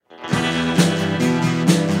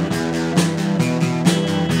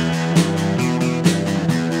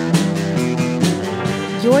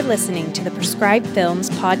listening to the Prescribed Films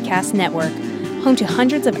Podcast Network, home to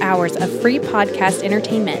hundreds of hours of free podcast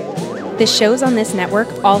entertainment. The shows on this network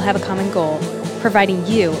all have a common goal, providing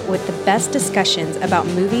you with the best discussions about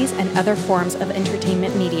movies and other forms of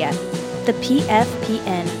entertainment media. The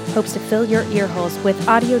PFPN hopes to fill your earholes with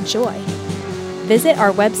audio joy. Visit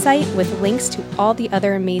our website with links to all the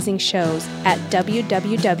other amazing shows at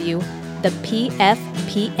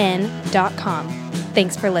www.thepfpn.com.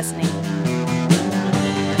 Thanks for listening.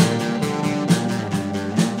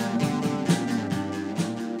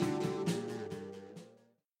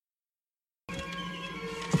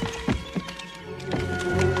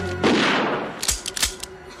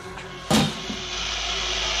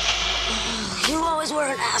 You always were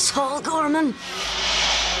an asshole, Gorman.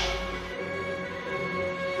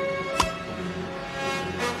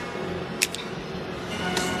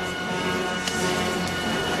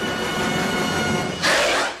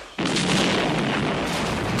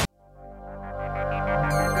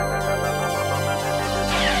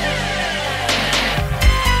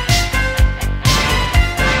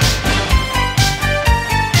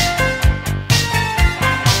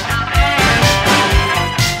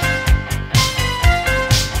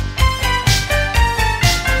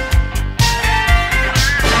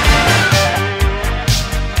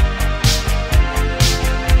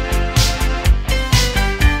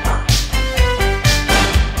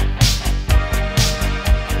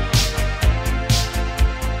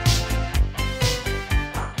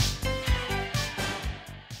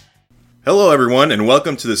 Hello, everyone, and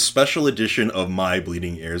welcome to this special edition of My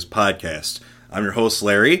Bleeding Ears podcast. I'm your host,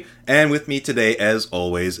 Larry, and with me today, as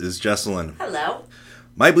always, is Jesselyn. Hello.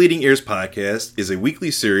 My Bleeding Ears podcast is a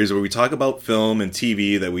weekly series where we talk about film and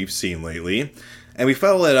TV that we've seen lately, and we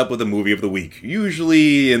follow that up with a movie of the week,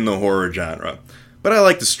 usually in the horror genre. But I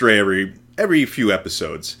like to stray every few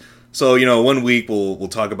episodes. So, one week we'll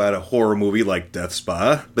talk about a horror movie like Death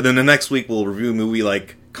Spa, but then the next week we'll review a movie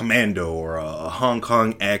like Commando, or a Hong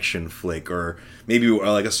Kong action flick, or maybe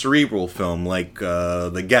like a cerebral film like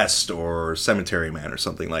The Guest or Cemetery Man or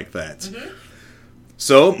something like that. Mm-hmm.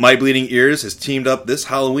 So, My Bleeding Ears has teamed up this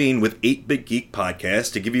Halloween with 8-Bit Geek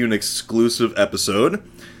Podcast to give you an exclusive episode.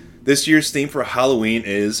 This year's theme for Halloween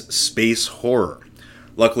is space horror.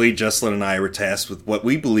 Luckily, Jesselyn and I were tasked with what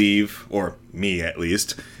we believe, or me at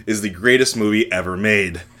least, is the greatest movie ever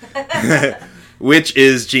made. Which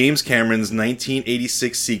is James Cameron's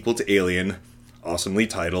 1986 sequel to Alien, awesomely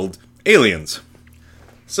titled Aliens.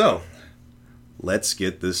 So, let's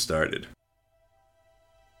get this started.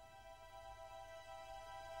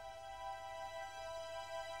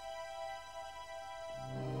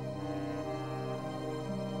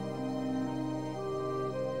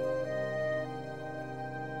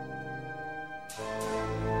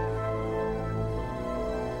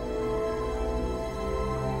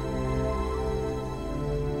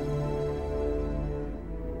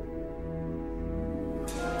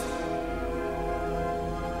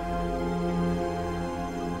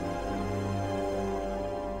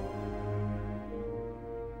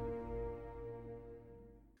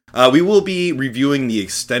 We will be reviewing the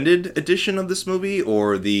extended edition of this movie,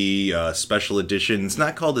 or the special edition. It's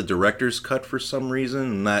not called the director's cut for some reason.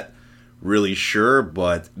 I'm not really sure,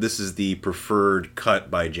 but this is the preferred cut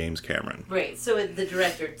by James Cameron. Right, so the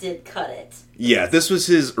director did cut it. Yeah, this was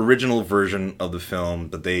his original version of the film,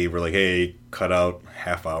 but they were like, hey, cut out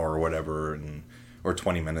half hour or whatever, or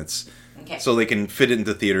 20 minutes. Okay. So they can fit it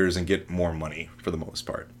into theaters and get more money, for the most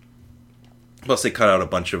part. Plus, they cut out a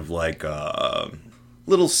bunch of,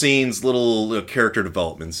 little scenes, little character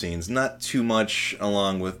development scenes. Not too much,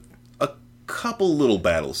 along with a couple little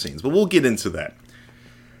battle scenes, but we'll get into that.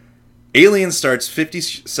 Alien starts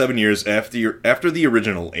 57 years after the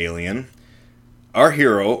original Alien. Our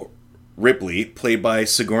hero, Ripley, played by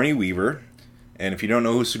Sigourney Weaver. And if you don't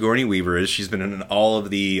know who Sigourney Weaver is, she's been in all of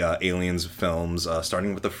the Aliens films,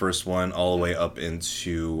 starting with the first one all the way up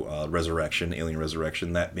into Resurrection, Alien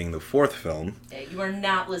Resurrection, that being the fourth film. Yeah, you are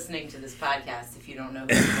not listening to this podcast if you don't know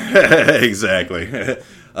who Exactly.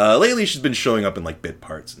 Lately, she's been showing up in bit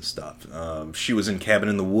parts and stuff. She was in Cabin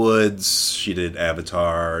in the Woods. She did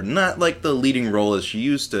Avatar. Not like the leading role as she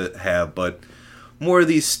used to have, but more of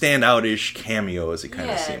these standout-ish cameos, it kind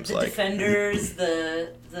of seems like. Defenders, the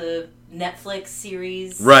Netflix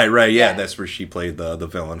series. Right, yeah. That's where she played the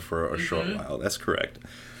villain for a short while. That's correct.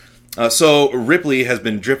 So, Ripley has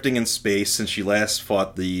been drifting in space since she last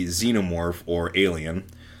fought the xenomorph, or alien,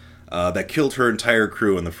 that killed her entire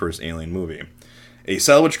crew in the first Alien movie. A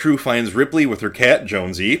salvage crew finds Ripley with her cat,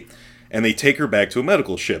 Jonesy, and they take her back to a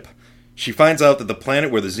medical ship. She finds out that the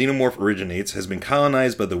planet where the xenomorph originates has been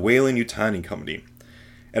colonized by the Weyland-Yutani Company.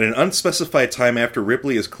 At an unspecified time after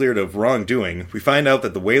Ripley is cleared of wrongdoing, we find out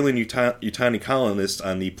that the Weyland-Yutani colonists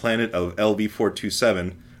on the planet of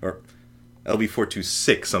LV-427, or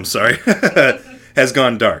LV-426, I'm sorry, has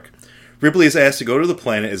gone dark. Ripley is asked to go to the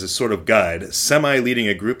planet as a sort of guide, semi-leading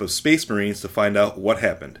a group of space marines to find out what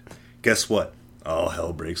happened. Guess what? All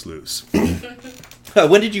hell breaks loose.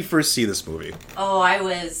 When did you first see this movie? Oh, I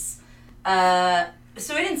was...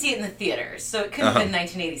 So I didn't see it in the theaters, so it could have been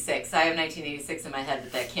 1986. I have 1986 in my head,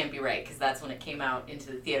 but that can't be right, because that's when it came out into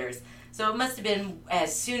the theaters. So it must have been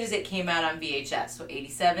as soon as it came out on VHS, so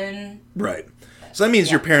 87? Right. So that means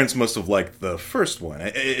your parents must have liked the first one,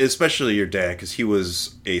 especially your dad, because he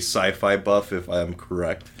was a sci-fi buff, if I'm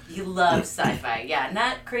correct. He loves sci-fi, yeah.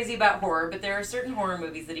 Not crazy about horror, but there are certain horror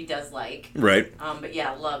movies that he does like. Right. But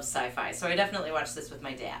yeah, loves sci-fi. So I definitely watched this with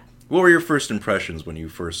my dad. What were your first impressions when you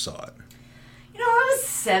first saw it? You know, I was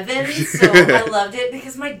 7, so I loved it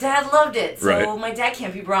because my dad loved it. So Right. My dad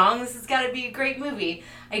can't be wrong. This has got to be a great movie.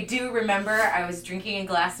 I do remember I was drinking a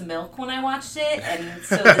glass of milk when I watched it, and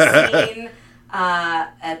so the scene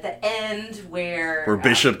at the end where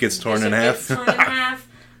Bishop gets torn in half.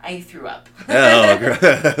 I threw up.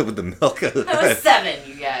 Oh, with the milk. I was 7,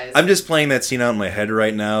 you guys. I'm just playing that scene out in my head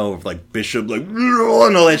right now of like Bishop, like,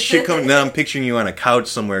 and all that shit coming down. I'm picturing you on a couch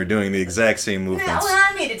somewhere doing the exact same Yeah, movements.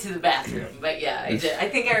 well, I made it to the bathroom, but yeah, I did. I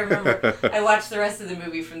think I remember I watched the rest of the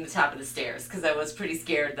movie from the top of the stairs because I was pretty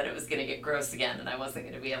scared that it was going to get gross again and I wasn't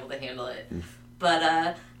going to be able to handle it. But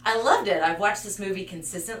I loved it. I've watched this movie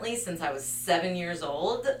consistently since I was 7 years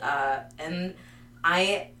old, and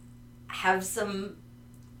I have some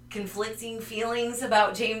conflicting feelings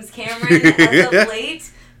about James Cameron as of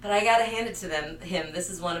late, but I gotta hand it to him. This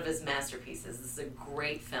is one of his masterpieces. This is a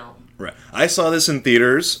great film. Right. I saw this in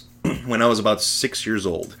theaters when I was about 6 years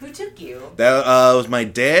old. Who took you? That was my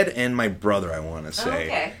dad and my brother, I want to say. Oh,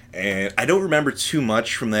 okay. And I don't remember too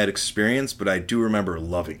much from that experience, but I do remember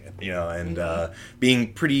loving it, and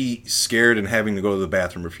being pretty scared and having to go to the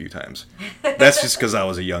bathroom a few times. That's just because I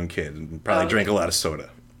was a young kid and probably drank a lot of soda.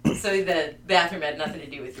 So the bathroom had nothing to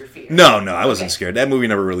do with your fear? No, I wasn't scared. That movie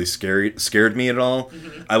never really scared me at all.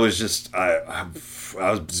 I was just, I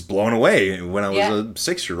was just blown away when I was a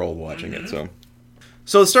 6-year-old watching it,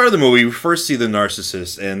 So the start of the movie, we first see the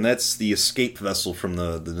Narcissus, and that's the escape vessel from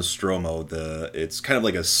the Nostromo. It's kind of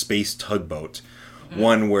like a space tugboat,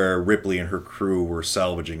 one where Ripley and her crew were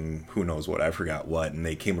salvaging who knows what, I forgot what, and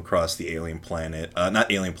they came across the alien planet,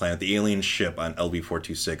 the alien ship on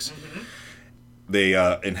LV-426. They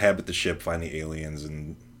inhabit the ship, find the aliens,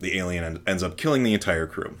 and the alien ends up killing the entire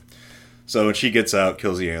crew. So when she gets out,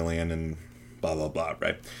 kills the alien, and blah, blah, blah,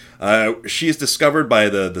 right? She is discovered by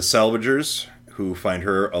the salvagers, who find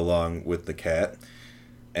her along with the cat.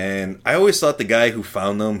 And I always thought the guy who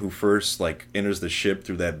found them, who first, like, enters the ship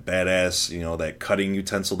through that badass, that cutting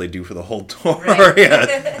utensil they do for the whole door. Right.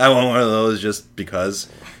 Yeah, I want one of those just because.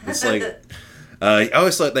 It's like, I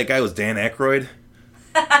always thought that guy was Dan Aykroyd.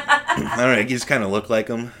 I don't know, he just kind of looked like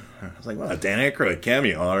him. I was like, well, Dan Aykroyd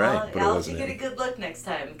cameo, all right. But I'll get a good look next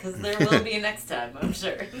time, because there will be a next time, I'm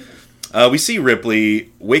sure. We see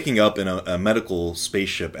Ripley waking up in a medical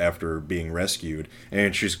spaceship after being rescued,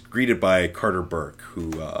 and she's greeted by Carter Burke,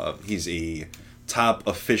 who he's a top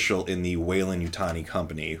official in the Weyland-Yutani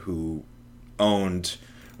company who owned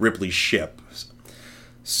Ripley's ship.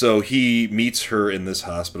 So he meets her in this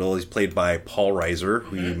hospital. He's played by Paul Reiser,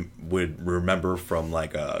 who you would remember from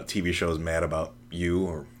like TV shows Mad About You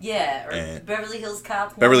or Beverly Hills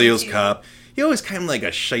Cop. Beverly Hills Cop. He always kind of like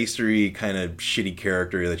a shystery, kind of shitty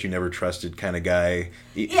character that you never trusted kind of guy.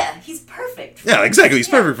 He's perfect. Yeah, exactly. He's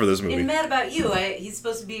perfect for this movie. In Mad About You, he's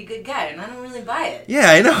supposed to be a good guy, and I don't really buy it.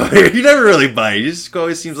 Yeah, I know. You never really buy it. He just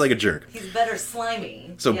always seems like a jerk. He's better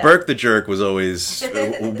slimy. So Burke the jerk was always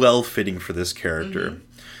well-fitting for this character.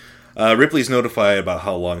 Ripley's notified about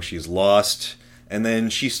how long she's lost, and then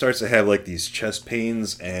she starts to have like these chest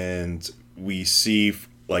pains, and we see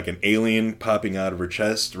like an alien popping out of her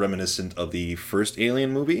chest, reminiscent of the first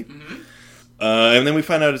Alien movie. And then we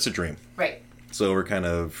find out it's a dream. Right. So we're kind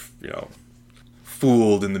of,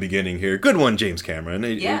 fooled in the beginning here. Good one, James Cameron.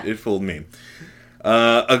 It fooled me.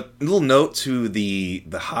 A little note to the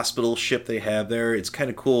hospital ship they have there. It's kind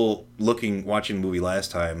of cool watching the movie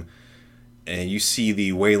last time, and you see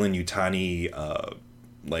the Weyland-Yutani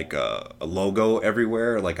like a logo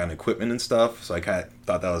everywhere, like on equipment and stuff. So I kind of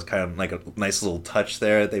thought that was kind of like a nice little touch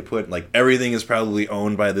there that they put. Like everything is probably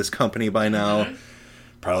owned by this company by now.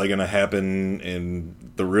 Probably going to happen in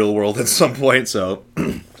the real world at some point. So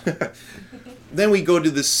then we go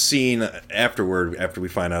to this scene after we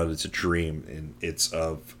find out it's a dream, and it's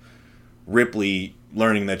of Ripley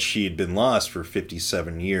learning that she had been lost for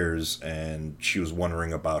 57 years, and she was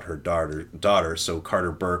wondering about her daughter. So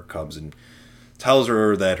Carter Burke comes and tells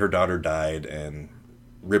her that her daughter died, and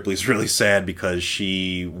Ripley's really sad because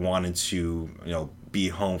she wanted to, be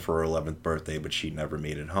home for her 11th birthday, but she never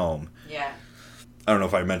made it home. Yeah. I don't know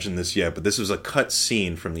if I mentioned this yet, but this was a cut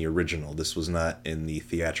scene from the original. This was not in the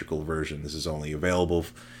theatrical version. This is only available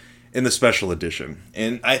in the special edition.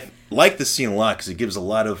 And I like this scene a lot because it gives a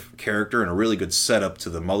lot of character and a really good setup to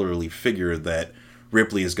the motherly figure that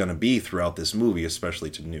Ripley is going to be throughout this movie, especially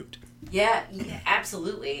to Newt. Yeah,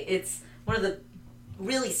 absolutely. It's one of the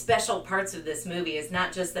really special parts of this movie is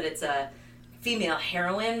not just that it's a female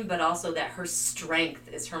heroine, but also that her strength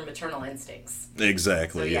is her maternal instincts.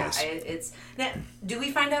 Exactly. So yeah, yes. it's now. Do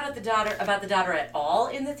we find out about the daughter at all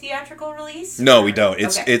in the theatrical release? No, we don't.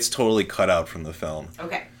 It's Okay. it's totally cut out from the film.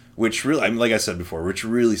 Okay. Which really, like I said before, which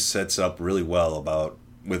really sets up really well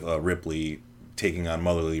with Ripley taking on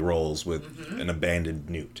motherly roles with an abandoned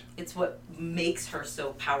Newt. It's what makes her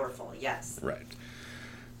so powerful. Yes. Right.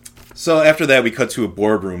 So after that, we cut to a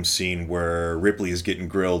boardroom scene where Ripley is getting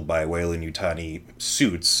grilled by Weyland-Yutani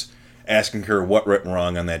suits, asking her what went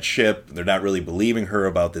wrong on that ship. They're not really believing her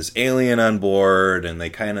about this alien on board, and they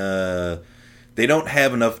don't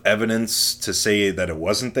have enough evidence to say that it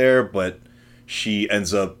wasn't there, but she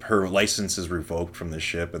ends up, her license is revoked from the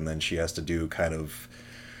ship, and then she has to do kind of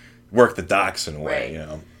work the docks in a way,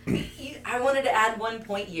 Right. I wanted to add one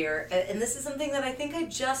point here, and this is something that I think I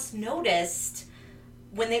just noticed.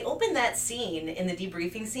 When they open that scene, in the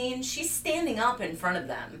debriefing scene, she's standing up in front of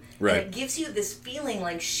them. Right. And it gives you this feeling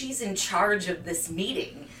like she's in charge of this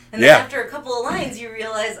meeting. And then after a couple of lines, you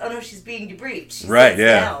realize, oh no, she's being debriefed. She Right, sits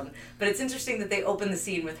yeah. down. But it's interesting that they open the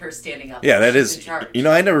scene with her standing up. Yeah, that she's is. in charge.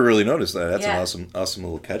 I never really noticed that. That's Yeah. an awesome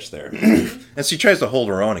little catch there. And she tries to hold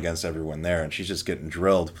her own against everyone there, and she's just getting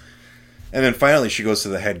drilled. And then finally, she goes to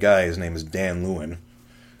the head guy. His name is Dan Lewin.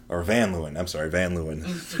 Or Van Leeuwen. I'm sorry, Van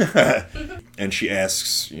Leeuwen. And she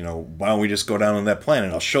asks, why don't we just go down on that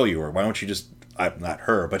planet? I'll show you. Or why don't you just... not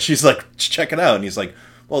her, but she's like, check it out. And he's like,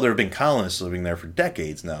 well, there have been colonists living there for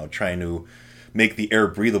decades now, trying to make the air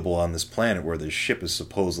breathable on this planet where this ship is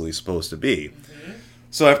supposedly supposed to be. Mm-hmm.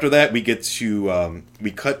 So after that, we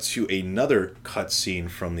cut to another cut scene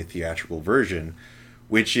from the theatrical version,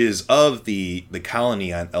 which is of the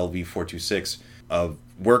colony on LV-426 of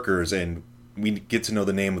workers, and we get to know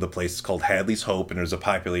the name of the place. It's called Hadley's Hope, and there's a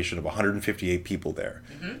population of 158 people there,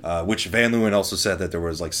 which Van Leeuwen also said that there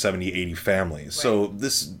was like 70, 80 families. Right. So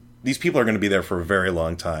these people are going to be there for a very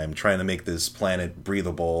long time, trying to make this planet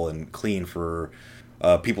breathable and clean for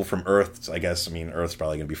people from Earth. I guess, Earth's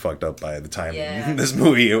probably going to be fucked up by the time this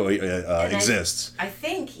movie exists. I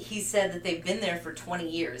think he said that they've been there for 20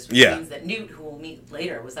 years, which means that Newt, who we'll meet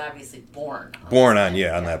later, was obviously born on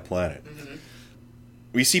that planet. Mm-hmm.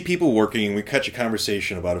 We see people working, we catch a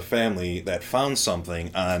conversation about a family that found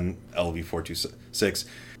something on LV-426,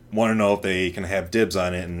 want to know if they can have dibs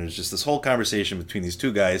on it, and there's just this whole conversation between these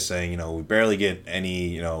two guys saying, we barely get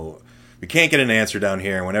any, we can't get an answer down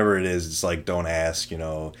here, and whenever it is, it's like, don't ask,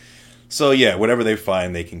 So yeah, whatever they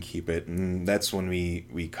find, they can keep it, and that's when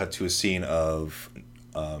we cut to a scene of,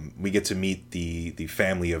 we get to meet the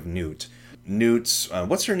family of Newt. Newt's,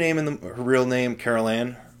 what's her name her real name? Carol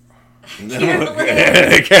Ann? No,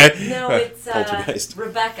 it's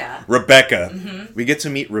Rebecca. Rebecca. Mm-hmm. We get to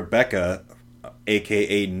meet Rebecca,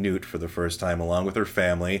 a.k.a. Newt, for the first time, along with her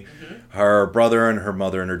family. Mm-hmm. Her brother and her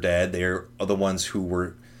mother and her dad, they're the ones who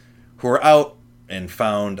were out and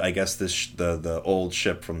found, I guess, the old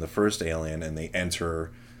ship from the first Alien, and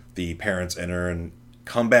the parents enter and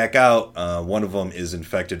come back out. One of them is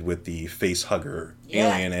infected with the face hugger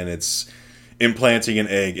alien, and it's implanting an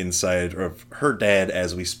egg inside of her dad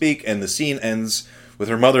as we speak, and the scene ends with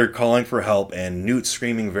her mother calling for help and Newt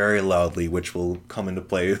screaming very loudly, which will come into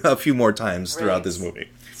play a few more times throughout this movie.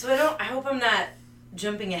 So I hope I'm not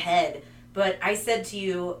jumping ahead, but I said to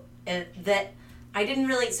you that I didn't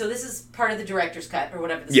really... So this is part of the director's cut, or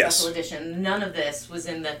whatever, the special edition. None of this was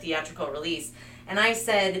in the theatrical release. And I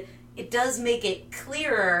said, it does make it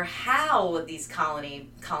clearer how these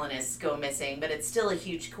colonists go missing, but it's still a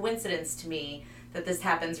huge coincidence to me that this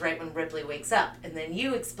happens right when Ripley wakes up. And then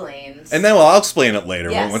you explained... And then I'll explain it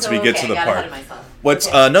later once we get to the part. What's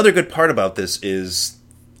another good part about this is...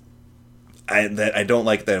 that I don't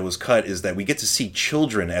like that it was cut, is that we get to see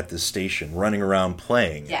children at this station running around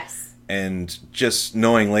playing. Yes. And just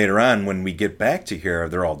knowing later on when we get back to here,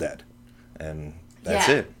 they're all dead. And that's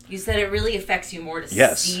it. You said it really affects you more to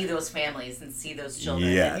see those families and see those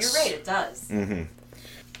children. Yes. And you're right, it does. Mm-hmm.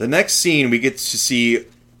 The next scene, we get to see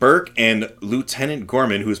Burke and Lieutenant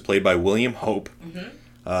Gorman, who is played by William Hope.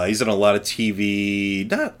 Mm-hmm. He's done a lot of TV.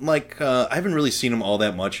 Not like I haven't really seen him all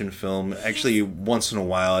that much in film. Actually, once in a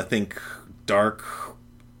while, I think Dark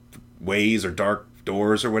Ways or Dark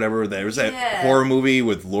Doors or whatever. There was that horror movie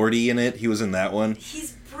with Lordy in it. He was in that one.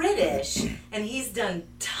 He's British, and he's done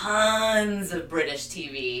tons of British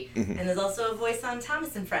TV, and there's also a voice on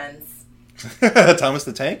Thomas and Friends. Thomas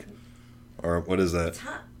the Tank? Or what is that?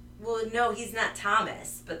 Well, no, he's not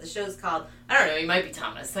Thomas, but the show's called, I don't know, he might be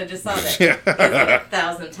Thomas. I just saw that. He has like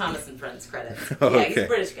 1,000 Thomas and Friends credits. Oh, yeah, he's a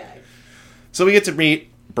British guy. So we get to meet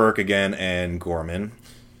Burke again and Gorman,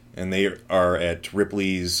 and they are at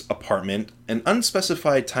Ripley's apartment an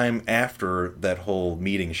unspecified time after that whole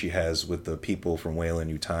meeting she has with the people from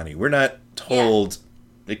Weyland-Yutani. We're not told.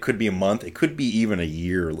 It could be a month. It could be even a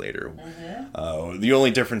year later. The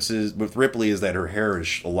only difference is with Ripley is that her hair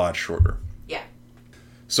is a lot shorter. Yeah.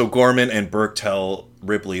 So Gorman and Burke tell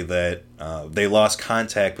Ripley that they lost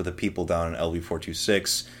contact with the people down in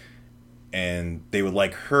LV-426, and they would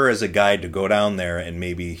like her as a guide to go down there, and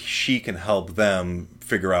maybe she can help them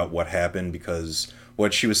figure out what happened, because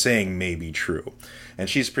what she was saying may be true. And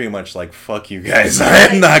she's pretty much like, fuck you guys,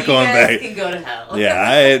 I'm not going back. You guys can go to hell.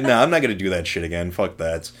 Yeah, I'm not going to do that shit again, fuck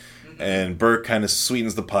that. And Burke kind of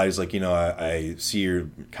sweetens the pot. He's like, I see you're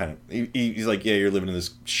kind of... He's like, yeah, you're living in this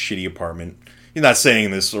shitty apartment. He's not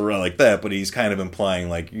saying this or like that, but he's kind of implying,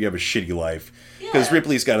 like, you have a shitty life. Because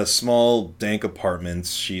Ripley's got a small, dank apartment.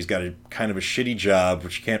 She's got a kind of a shitty job,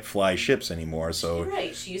 but she can't fly ships anymore, so... You're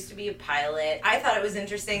right, she used to be a pilot. I thought it was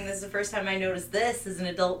interesting, this is the first time I noticed this as an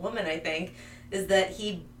adult woman, I think, is that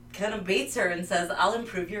he kind of baits her and says, I'll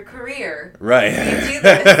improve your career. Right. If you do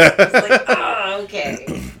this. It's like, oh,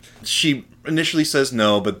 okay. She initially says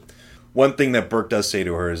no, but one thing that Burke does say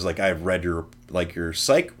to her is, like, I've read your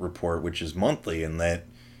psych report, which is monthly, and that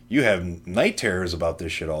you have night terrors about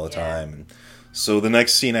this shit all the time. And so the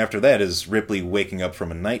next scene after that is Ripley waking up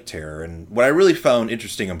from a night terror. And what I really found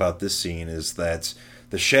interesting about this scene is that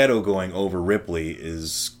the shadow going over Ripley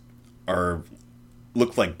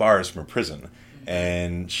look like bars from a prison.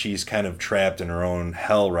 And she's kind of trapped in her own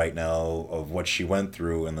hell right now of what she went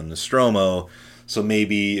through in the Nostromo. So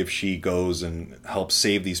maybe if she goes and helps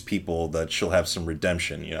save these people, that she'll have some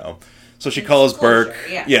redemption, So she calls Burke.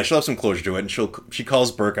 Yeah, she'll have some closure to it. And she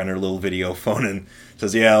calls Burke on her little video phone and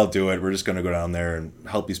says, yeah, I'll do it. We're just going to go down there and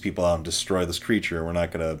help these people out and destroy this creature.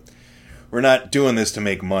 We're not doing this to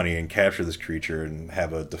make money and capture this creature and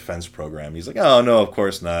have a defense program. He's like, oh, no, of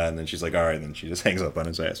course not. And then she's like, all right. And then she just hangs up on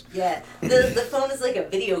his ass. Yeah. The phone is like a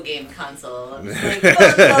video game console. It's like,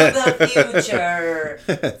 phone of the future.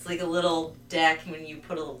 It's like a little deck when you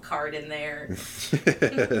put a little card in there.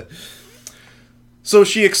 So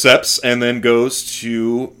she accepts and then goes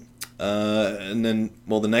to,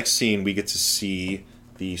 the next scene we get to see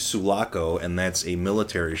the Sulaco, and that's a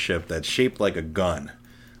military ship that's shaped like a gun,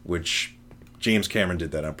 which James Cameron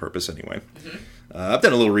did that on purpose anyway. I've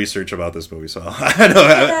done a little research about this movie, so I know.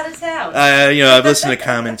 Get out of town. I've listened to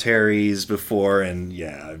commentaries before, and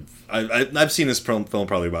yeah, I've seen this film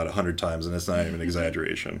probably about 100 times, and it's not even an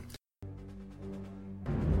exaggeration.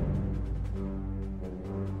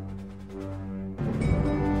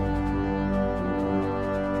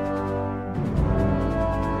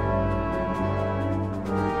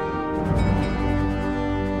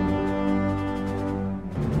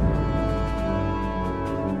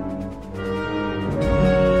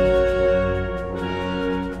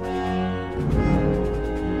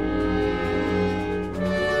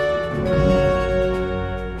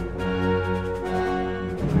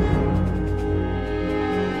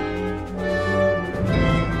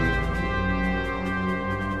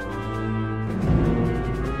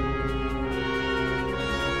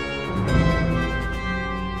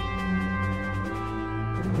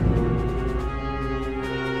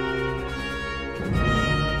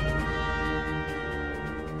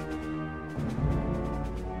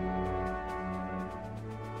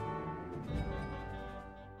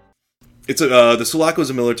 The Sulaco is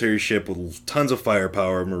a military ship with tons of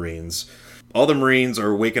firepower, Marines. All the Marines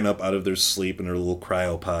are waking up out of their sleep in their little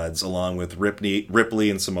cryopods, along with Ripley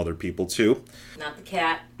and some other people, too. Not the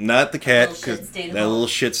cat. Not the cat, because that little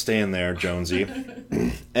shit's staying there, Jonesy.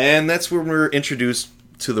 And that's when we're introduced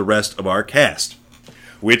to the rest of our cast,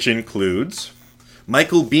 which includes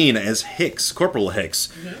Michael Biehn as Hicks, Corporal Hicks.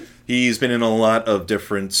 Mm-hmm. He's been in a lot of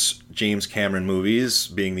different James Cameron movies,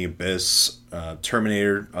 being The Abyss,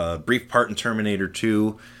 Terminator, brief part in Terminator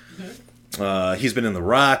 2. Mm-hmm. He's been in The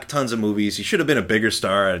Rock, tons of movies. He should have been a bigger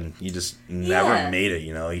star, and he just never made it,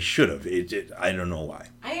 He should have. I don't know why.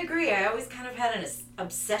 I agree. I always kind of had an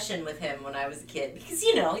obsession with him when I was a kid, because,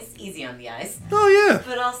 he's easy on the eyes. Oh, yeah.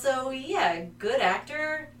 But also, good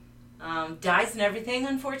actor. Dies and everything,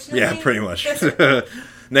 unfortunately. Yeah, pretty much.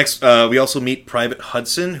 Next, we also meet Private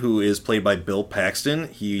Hudson, who is played by Bill Paxton.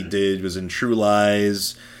 He was in True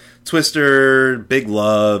Lies, Twister, Big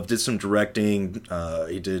Love, did some directing.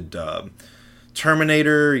 He did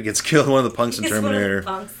Terminator. He gets killed, one of the punks in Terminator. He's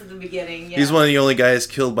one of the punks at the beginning, yeah. He's one of the only guys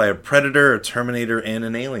killed by a Predator, a Terminator, and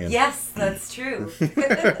an alien. Yes, that's true.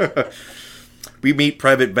 We meet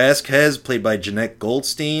Private Vasquez, played by Jeanette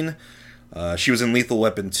Goldstein. She was in Lethal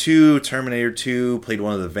Weapon 2, Terminator 2, played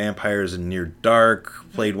one of the vampires in Near Dark,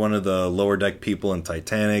 played one of the lower deck people in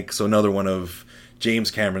Titanic, so another one of James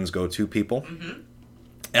Cameron's go-to people. Mm-hmm.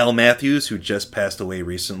 Al Matthews, who just passed away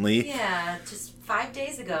recently. Yeah, just 5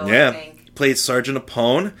 days ago, yeah, I think. Played Sergeant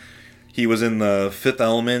Apone. He was in the Fifth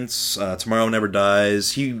Elements, Tomorrow Never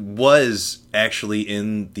Dies. He was actually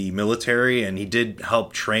in the military, and he did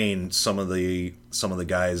help train some of the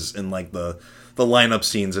guys in like the lineup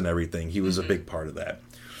scenes and everything. He was a big part of that.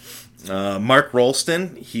 Mark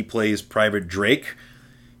Rolston, he plays Private Drake.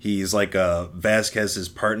 He's like Vasquez's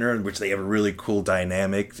partner, in which they have a really cool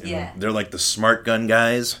dynamic. Yeah. They're like the smart gun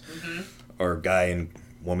guys, or guy and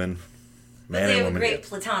woman. But they have a great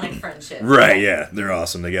platonic friendship. Right, yeah. They're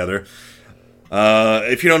awesome together.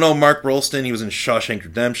 If you don't know Mark Rolston, he was in Shawshank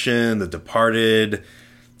Redemption, The Departed,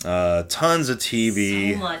 tons of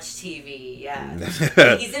TV. So much TV,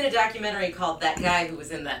 yeah. He's in a documentary called That Guy Who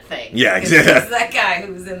Was in That Thing. Yeah, exactly. He's that guy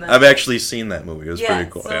who was in that I've thing. actually seen that movie. It was pretty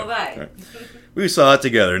cool. So have I. Right. We saw it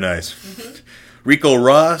together. Nice. Rico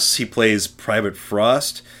Ross, he plays Private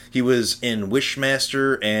Frost. He was in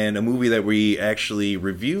Wishmaster and a movie that we actually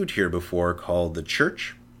reviewed here before called The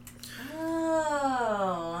Church. Oh,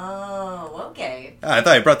 okay. I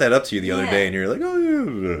thought I brought that up to you the other day, and you're like, oh,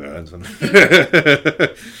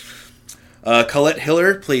 yeah. Colette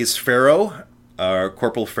Hiller plays Pharaoh,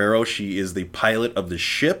 Corporal Pharaoh. She is the pilot of the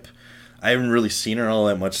ship. I haven't really seen her in all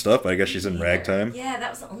that much stuff, but I guess she's in Ragtime. Yeah, that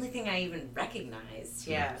was the only thing I even recognized.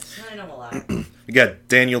 Yeah, I know a lot. We got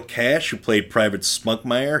Daniel Cash, who played Private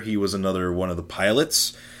Spunkmeyer. He was another one of the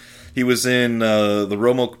pilots. He was in the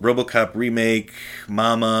RoboCop remake,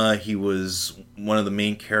 Mama. He was one of the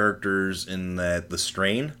main characters in The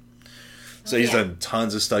Strain. So he's done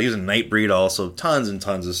tons of stuff. He was in Nightbreed also. Tons and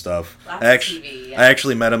tons of stuff. Lots of TV, yeah. I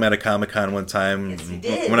actually met him at a Comic-Con one time. Yes, you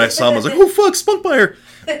did. When I saw him, I was like, oh, fuck, Spunkmeyer.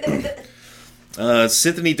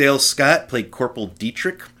 Cynthia Dale Scott played Corporal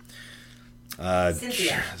Dietrich.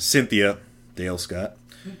 Cynthia Dale Scott.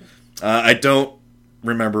 I don't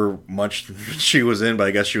remember much she was in, but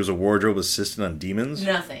I guess she was a wardrobe assistant on Demons.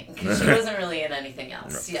 Nothing. She wasn't really in anything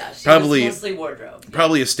else. No. Yeah, she probably, was mostly wardrobe.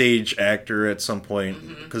 Probably a stage actor at some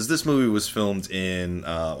point, because this movie was filmed in,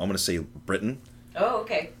 I'm going to say Britain. Oh,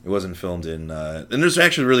 okay. It wasn't filmed in... and there's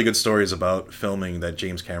actually really good stories about filming that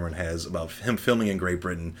James Cameron has, about him filming in Great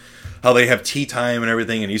Britain. How they have tea time and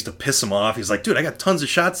everything, and he used to piss him off. He's like, dude, I got tons of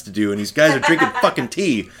shots to do, and these guys are drinking fucking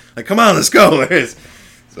tea. Like, come on, let's go.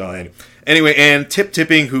 So, anyway, and Tip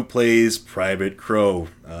Tipping, who plays Private Crow.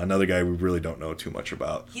 Another guy we really don't know too much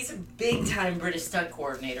about. He's a big-time British stunt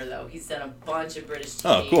coordinator, though. He's done a bunch of British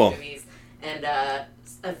TV movies. And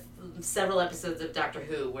several episodes of Doctor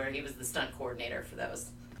Who, where he was the stunt coordinator for those.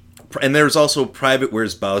 And there's also Private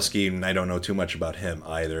Wierzbowski, and I don't know too much about him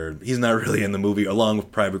either. He's not really in the movie, along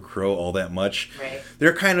with Private Crow, all that much. Right.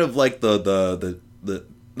 They're kind of like the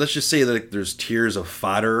let's just say that there's tiers of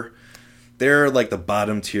fodder. They're like the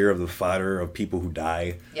bottom tier of the fodder of people who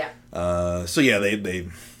die. Yeah. So yeah,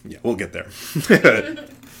 we'll get there.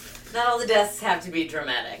 Not all the deaths have to be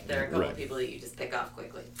dramatic. There are a couple of people that you just pick off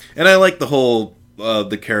quickly. And I like the whole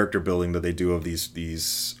the character building that they do of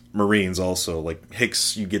these Marines also. Like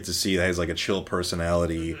Hicks, you get to see that has like a chill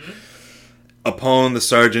personality. Apone, the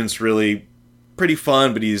sergeant's really pretty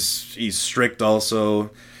fun, but he's strict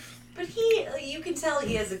also. But you can tell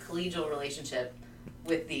he has a collegial relationship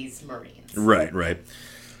with these Marines. Right.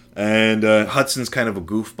 And Hudson's kind of a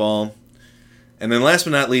goofball. And then last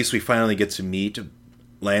but not least, we finally get to meet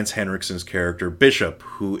Lance Henriksen's character, Bishop,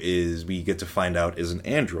 who we get to find out is an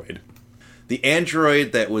android. The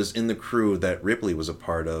android that was in the crew that Ripley was a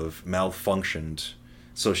part of malfunctioned,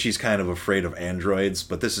 so she's kind of afraid of androids,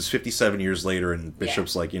 but this is 57 years later, and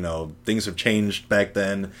Bishop's like, things have changed back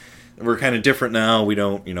then. We're kind of different now. We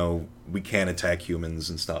don't, we can't attack humans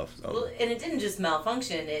and stuff. So. Well, and it didn't just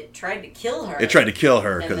malfunction, it tried to kill her. It tried to kill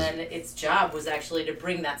her. And then its job was actually to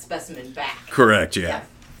bring that specimen back. Correct, yeah.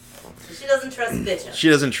 So she doesn't trust Bishop. She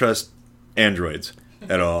doesn't trust androids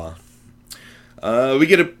at all. We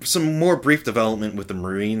get some more brief development with the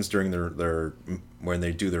Marines during their when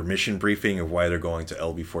they do their mission briefing of why they're going to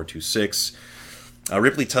LV-426.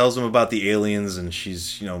 Ripley tells them about the aliens, and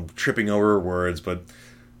she's tripping over her words, but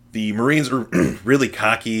The Marines are really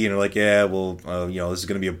cocky and are like, yeah, well, this is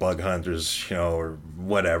going to be a bug hunt, or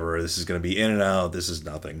whatever. This is going to be in and out. This is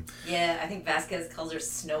nothing. Yeah, I think Vasquez calls her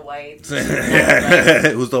Snow White.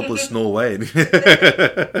 Who's up with Snow White?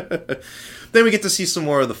 Then we get to see some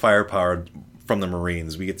more of the firepower from the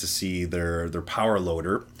Marines. We get to see their power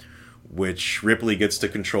loader, which Ripley gets to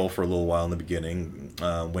control for a little while in the beginning.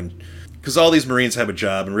 Because all these Marines have a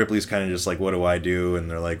job, and Ripley's kind of just like, what do I do?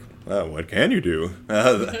 And they're like, oh, what can you do?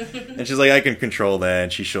 And she's like, I can control that.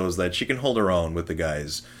 And she shows that she can hold her own with the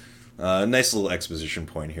guys. Nice little exposition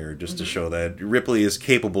point here, just to show that Ripley is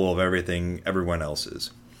capable of everything everyone else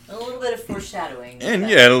is. A little bit of foreshadowing. And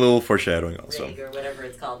yeah, a little foreshadowing also. Rig or whatever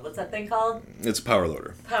it's called. What's that thing called? It's a power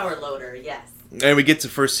loader. Power loader, yes. And we get to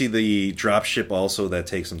first see the dropship also that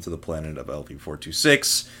takes them to the planet of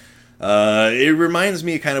LV-426. It reminds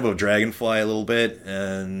me kind of Dragonfly a little bit,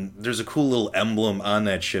 and there's a cool little emblem on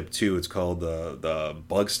that ship too. It's called the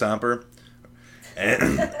Bug Stomper,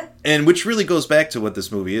 and which really goes back to what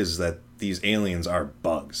this movie is, that these aliens are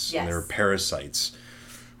bugs. Yes. And they're parasites,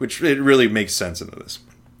 which it really makes sense into this.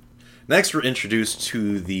 Next, we're introduced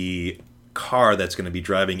to the car that's going to be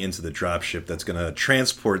driving into the dropship that's going to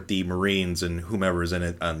transport the Marines and whomever is in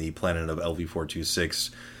it on the planet of LV-426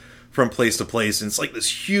 from place to place. And it's like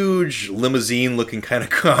this huge limousine-looking kind of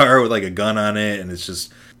car with like a gun on it, and it's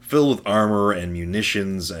just filled with armor and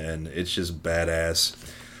munitions, and it's just badass.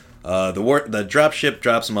 The dropship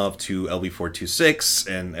drops them off to LV-426,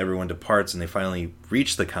 and everyone departs, and they finally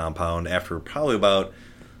reach the compound after probably about,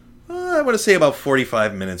 I want to say about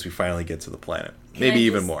 45 minutes. We finally get to the planet, maybe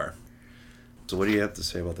even more. So what do you have to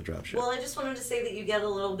say about the dropship? Well, I just wanted to say that you get a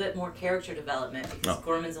little bit more character development because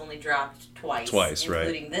Gorman's only dropped twice,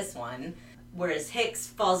 including this one, whereas Hicks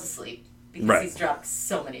falls asleep because he's dropped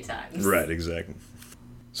so many times. Right, exactly.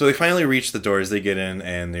 So they finally reach the doors, they get in,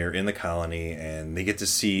 and they're in the colony, and they get to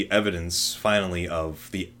see evidence, finally, of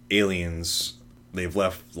the aliens. They've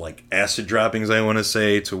left, like, acid droppings, I want to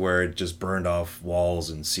say, to where it just burned off walls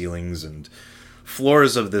and ceilings and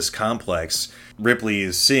floors of this complex. Ripley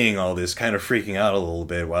is seeing all this, kind of freaking out a little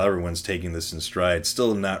bit while everyone's taking this in stride,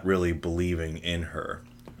 still not really believing in her.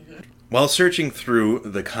 Mm-hmm. While searching through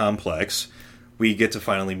the complex, we get to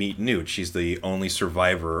finally meet Newt. She's the only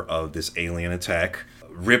survivor of this alien attack.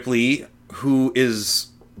 Ripley, who is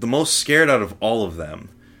the most scared out of all of them,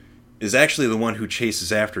 is actually the one who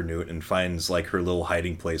chases after Newt and finds like her little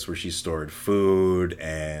hiding place where she stored food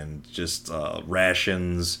and just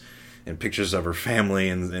rations and pictures of her family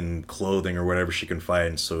and clothing or whatever she can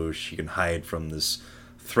find, so she can hide from this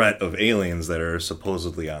threat of aliens that are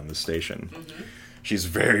supposedly on the station. Mm-hmm. She's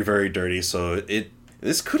very, very dirty, so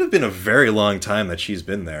this could have been a very long time that she's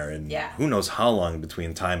been there, and who knows how long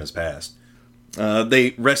between time has passed.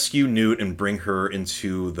 They rescue Newt and bring her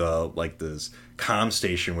into this comm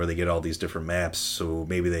station where they get all these different maps, so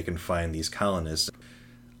maybe they can find these colonists.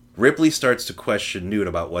 Ripley starts to question Newt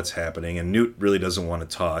about what's happening, and Newt really doesn't want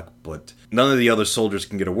to talk, but none of the other soldiers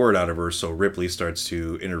can get a word out of her, so Ripley starts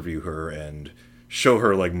to interview her and show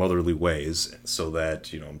her like motherly ways so that,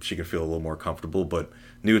 she can feel a little more comfortable. But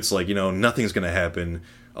Newt's like, nothing's going to happen.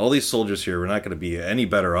 All these soldiers here, we're not going to be any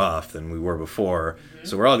better off than we were before,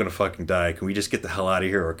 so we're all going to fucking die. Can we just get the hell out of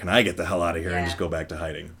here, or can I get the hell out of here and just go back to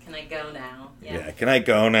hiding? Can I go now? Yeah, can I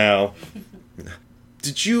go now?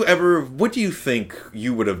 What do you think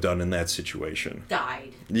you would have done in that situation?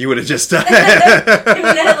 Died. You would have just died? I mean,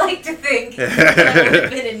 I like to think that I would have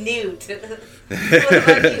been a Newt. What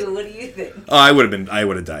about you? What do you think? Oh, I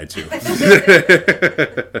would have died too.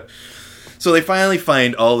 So they finally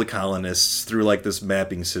find all the colonists through like this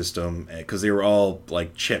mapping system, because they were all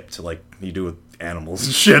like chipped, like you do with animals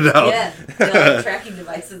and shit out. Yeah, they all have tracking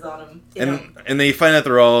devices on them. And they find out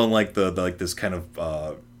they're all in like this kind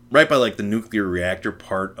of right by like the nuclear reactor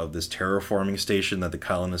part of this terraforming station that the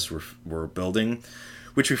colonists were building,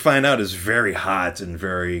 which we find out is very hot and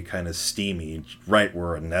very kind of steamy, right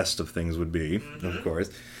where a nest of things would be, of course.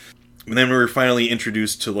 And then we were finally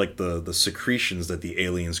introduced to like the secretions that the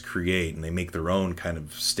aliens create, and they make their own kind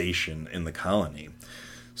of station in the colony.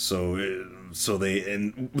 So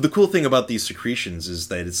the cool thing about these secretions is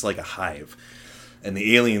that it's like a hive, and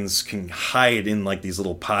the aliens can hide in like these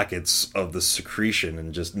little pockets of the secretion,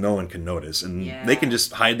 and just no one can notice, and they can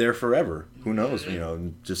just hide there forever. Who knows?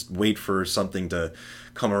 Just wait for something to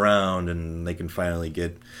come around, and they can finally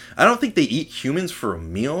get. I don't think they eat humans for a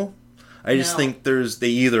meal. I just think they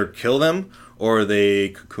either kill them or they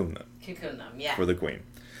cocoon them. Cocoon them, yeah. For the queen.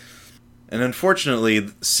 And unfortunately,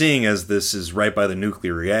 seeing as this is right by the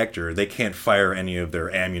nuclear reactor, they can't fire any of their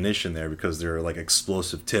ammunition there because they're like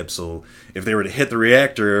explosive tips. So if they were to hit the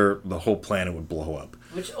reactor, the whole planet would blow up.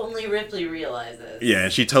 Which only Ripley realizes. Yeah,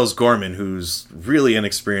 and she tells Gorman, who's really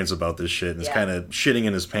inexperienced about this shit and is kind of shitting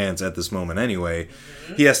in his pants at this moment anyway.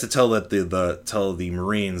 Mm-hmm. He has to tell tell the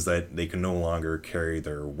Marines that they can no longer carry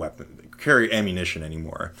carry ammunition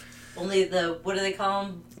anymore. Only what do they call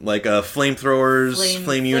them? Like flamethrowers,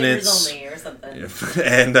 flame units. Only or something.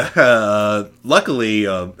 And luckily,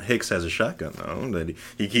 Hicks has a shotgun, though, that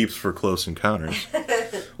he keeps for close encounters.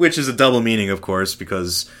 Which is a double meaning, of course,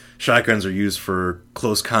 because shotguns are used for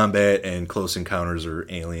close combat and close encounters are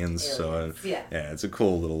aliens. So, yeah, it's a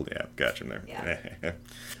cool little, gotcha there. Yeah.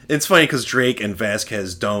 It's funny because Drake and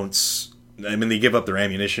Vasquez don't... I mean, they give up their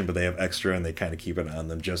ammunition, but they have extra, and they kind of keep it on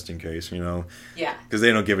them just in case, you know? Yeah. Because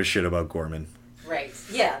they don't give a shit about Gorman. Right.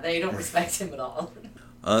 Yeah, they don't respect him at all.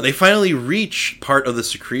 They finally reach part of the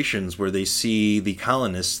secretions where they see the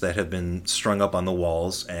colonists that have been strung up on the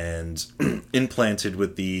walls and implanted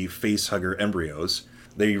with the facehugger embryos.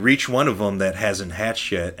 They reach one of them that hasn't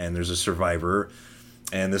hatched yet, and there's a survivor.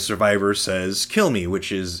 And the survivor says, "Kill me,"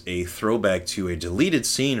 which is a throwback to a deleted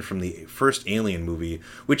scene from the first Alien movie,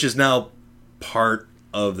 which is now part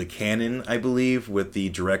of the canon, I believe, with the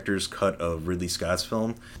director's cut of Ridley Scott's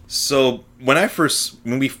film. So when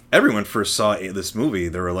everyone first saw this movie,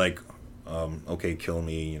 they were like, okay, kill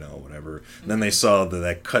me, you know, whatever. Mm-hmm. Then they saw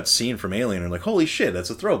that cut scene from Alien and like, holy shit,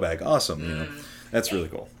 that's a throwback. Awesome, you know. That's really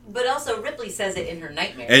cool. But also, Ripley says it in her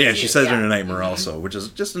nightmare. And yeah, she says it in her nightmare also, which is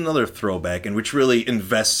just another throwback, and which really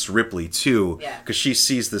invests Ripley, too, because she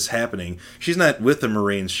sees this happening. She's not with the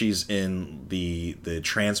Marines. She's in the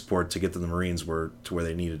transport to get to the Marines to where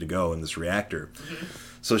they needed to go in this reactor. Mm-hmm.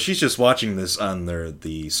 So she's just watching this on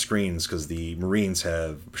the screens, because the Marines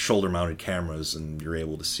have shoulder-mounted cameras, and you're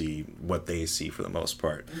able to see what they see for the most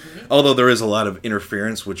part. Mm-hmm. Although there is a lot of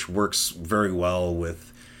interference, which works very well with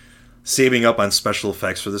saving up on special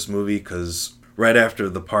effects for this movie, because right after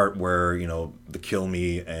the part where, you know, they kill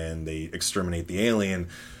me and they exterminate the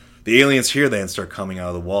aliens hear that and start coming out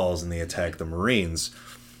of the walls and they attack the Marines.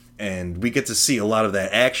 And we get to see a lot of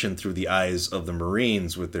that action through the eyes of the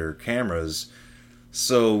Marines with their cameras.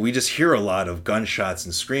 So we just hear a lot of gunshots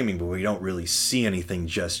and screaming, but we don't really see anything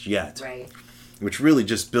just yet. Right. Which really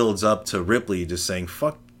just builds up to Ripley just saying,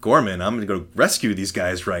 fuck Gorman, I'm going to go rescue these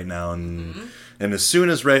guys right now. And as soon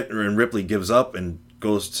as Ripley gives up and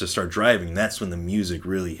goes to start driving, that's when the music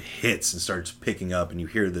really hits and starts picking up, and you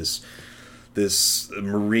hear this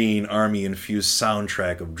Marine Army infused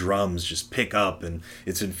soundtrack of drums just pick up, and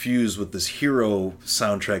it's infused with this hero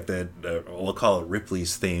soundtrack that we'll call it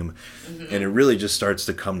Ripley's theme, and it really just starts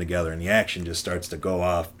to come together, and the action just starts to go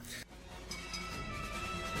off.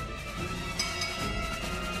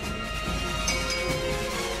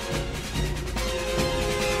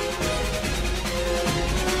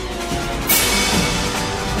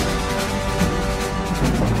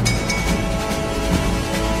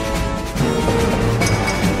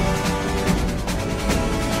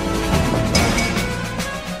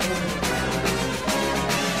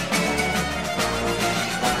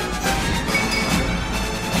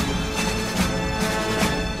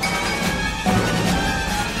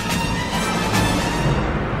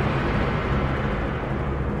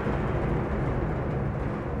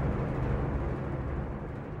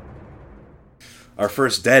 Our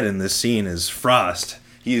first dead in this scene is Frost.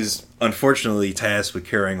 He's unfortunately tasked with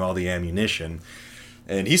carrying all the ammunition.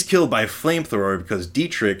 And he's killed by a flamethrower because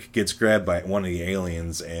Dietrich gets grabbed by one of the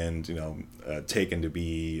aliens and, you know, taken to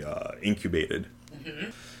be incubated.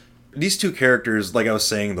 Mm-hmm. These two characters, like I was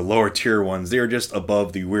saying, the lower tier ones, they're just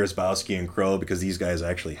above the Wierzbowski and Crow because these guys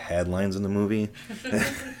actually had lines in the movie.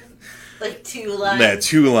 Like 2 lines? Yeah,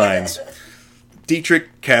 2 lines.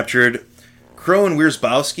 Dietrich captured. Crow and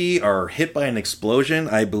Wierzbowski are hit by an explosion.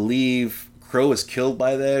 I believe Crow is killed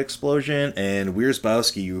by that explosion, and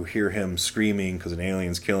Wierzbowski, you hear him screaming because an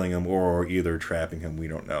alien's killing him or either trapping him, we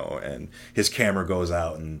don't know. And his camera goes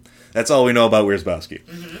out, and that's all we know about Wierzbowski.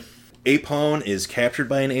 Mm-hmm. Apone is captured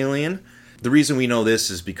by an alien. The reason we know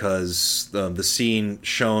this is because the scene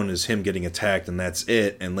shown is him getting attacked, and that's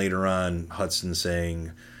it. And later on, Hudson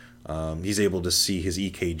saying he's able to see his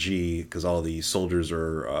EKG because all the soldiers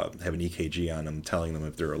have an EKG on them, telling them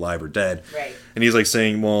if they're alive or dead. Right. And he's like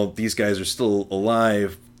saying, "Well, these guys are still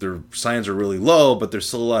alive. Their signs are really low, but they're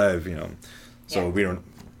still alive, you know. So we don't.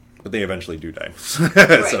 But they eventually do die."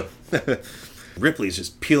 So Ripley's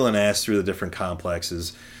just peeling ass through the different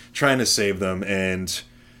complexes, trying to save them, and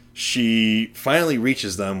she finally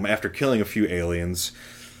reaches them after killing a few aliens.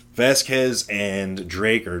 Vasquez and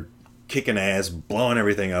Drake are kicking ass, blowing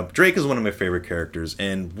everything up. Drake is one of my favorite characters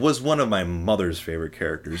and was one of my mother's favorite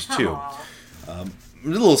characters, too. A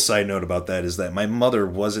little side note about that is that my mother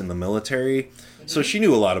was in the military, so she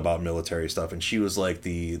knew a lot about military stuff, and she was like,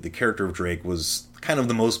 the character of Drake was kind of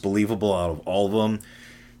the most believable out of all of them.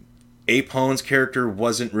 Apone's character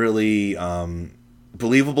wasn't really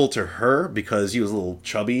believable to her because he was a little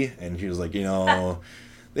chubby, and she was like, you know,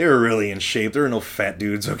 they were really in shape. There were no fat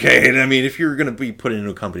dudes, okay? And I mean, if you're going to be put into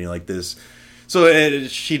a company like this. So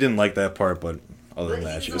she didn't like that part, but other than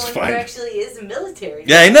that, she was fine. Who actually is a military.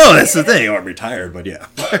 Yeah, I know, that's the thing. I'm retired, but yeah.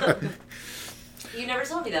 You never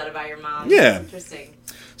told me that about your mom. Yeah. That's interesting.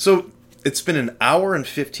 So it's been an hour and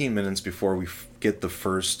 15 minutes before we get the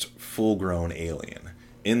first full-grown alien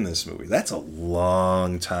in this movie. That's a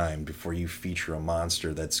long time before you feature a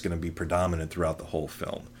monster that's going to be predominant throughout the whole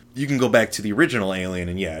film. You can go back to the original Alien,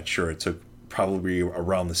 and yeah, sure, it took probably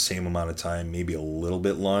around the same amount of time, maybe a little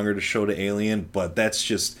bit longer to show the alien, but that's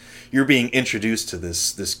just, you're being introduced to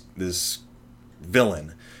this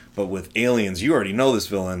villain. But with Aliens, you already know this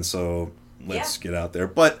villain, so let's get out there.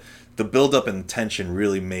 But the build-up and tension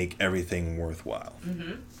really make everything worthwhile.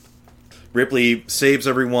 Mm-hmm. Ripley saves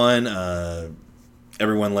everyone.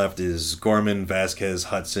 Everyone left is Gorman, Vasquez,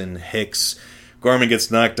 Hudson, Hicks. Gorman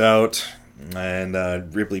gets knocked out,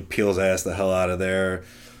 and Ripley peels ass the hell out of there.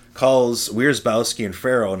 Calls Wierzbowski and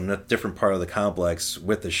Farrow in a different part of the complex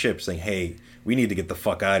with the ship, saying, hey, we need to get the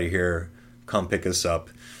fuck out of here. Come pick us up.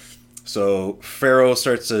 So Farrow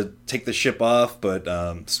starts to take the ship off, but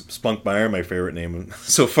Spunkmeyer, my favorite name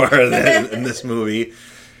so far in this movie,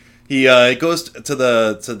 he goes to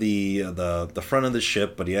the front of the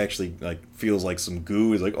ship, but he actually feels like some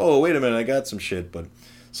goo. He's like, oh, wait a minute, I got some shit. But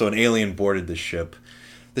so an alien boarded the ship.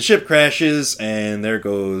 The ship crashes, and there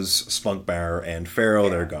goes Spunkmeyer and Farrow.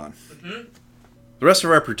 They're gone. Mm-hmm. The rest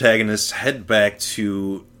of our protagonists head back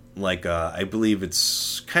to, I believe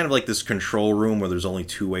it's kind of like this control room where there's only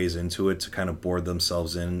two ways into it to kind of board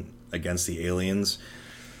themselves in against the aliens.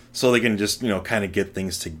 So they can just, kind of get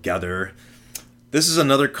things together. This is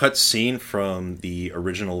another cut scene from the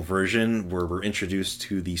original version where we're introduced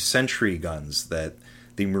to the sentry guns that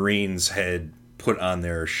the Marines had put on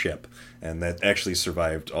their ship, and that actually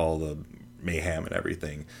survived all the mayhem and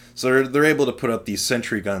everything. So they're able to put up these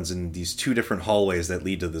sentry guns in these two different hallways that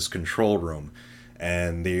lead to this control room,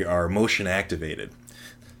 and they are motion activated.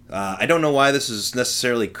 I don't know why this is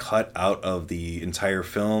necessarily cut out of the entire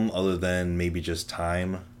film, other than maybe just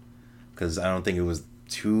time, because I don't think it was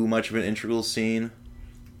too much of an integral scene.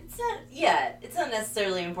 It's not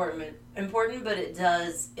necessarily important, but it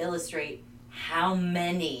does illustrate how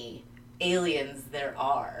many aliens there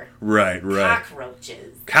are. Right.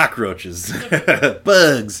 Cockroaches.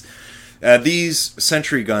 Bugs. These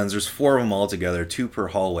sentry guns, there's 4 of them all together, 2 per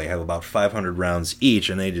hallway, have about 500 rounds each,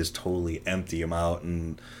 and they just totally empty them out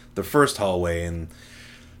in the first hallway, and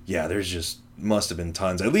yeah, there's just must have been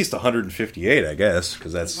tons. At least 158, I guess,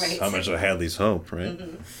 because that's right. How much I Hadley's Hope, right?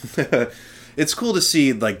 Mm-hmm. It's cool to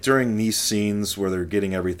see, during these scenes where they're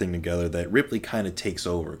getting everything together, that Ripley kind of takes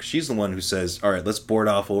over. She's the one who says, all right, let's board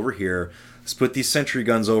off over here. Let's put these sentry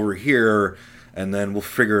guns over here, and then we'll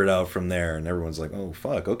figure it out from there. And everyone's like, oh,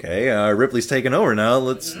 fuck, okay. Ripley's taking over now.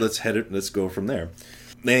 Let's go from there.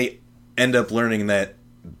 They end up learning that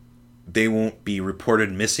they won't be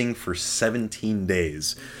reported missing for 17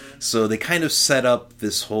 days. So they kind of set up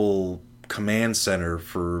this whole command center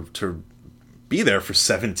to be there for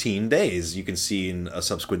 17 days. You can see in a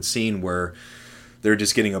subsequent scene where they're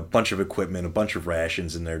just getting a bunch of equipment, a bunch of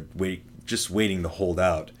rations, and they're just waiting to hold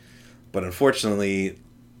out. But unfortunately,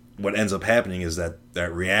 what ends up happening is that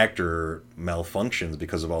reactor malfunctions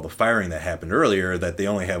because of all the firing that happened earlier, that they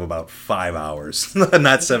only have about 5 hours,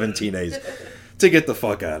 not 17 days, to get the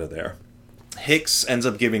fuck out of there. Hicks ends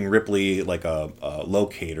up giving Ripley a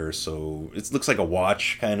locator, so it looks like a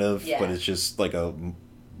watch kind of, but it's just like a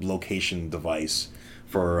location device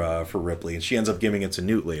for Ripley, and she ends up giving it to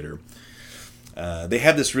Newt later. They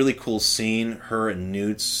have this really cool scene, her and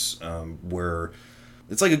Newt's, where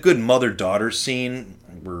it's like a good mother-daughter scene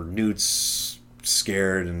where Newt's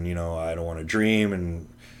scared and, I don't want to dream, and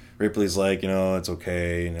Ripley's like, it's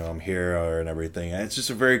okay, I'm here and everything. And it's just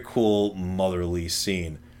a very cool motherly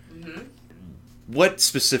scene. Mm-hmm. What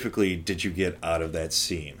specifically did you get out of that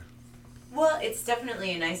scene? Well, it's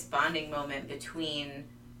definitely a nice bonding moment between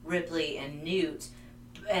Ripley and Newt,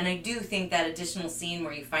 and I do think that additional scene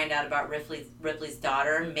where you find out about Ripley's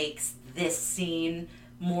daughter makes this scene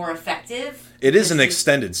more effective. It is an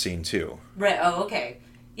extended scene too. Right. Oh, okay.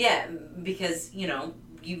 Yeah, because you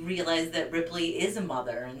realize that Ripley is a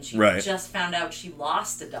mother, and she just found out she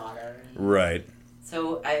lost a daughter. Right.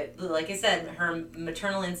 So, like I said, her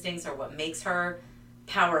maternal instincts are what makes her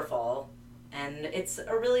powerful, and it's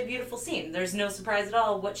a really beautiful scene. There's no surprise at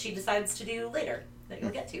all what she decides to do later that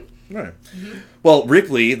you'll get to. Right. Well,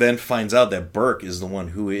 Ripley then finds out that Burke is the one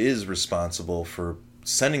who is responsible for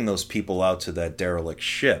sending those people out to that derelict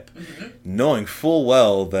ship, knowing full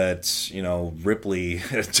well that, Ripley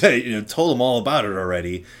told them all about it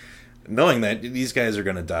already, knowing that these guys are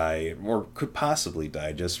going to die, or could possibly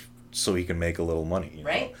die, just so he can make a little money.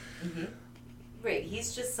 Right? Right,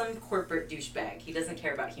 he's just some corporate douchebag. He doesn't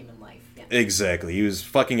care about human life. Yeah. Exactly. He was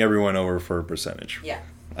fucking everyone over for a percentage. Yeah.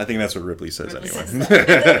 I think that's what Ripley says anyway. Says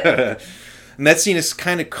that. And that scene is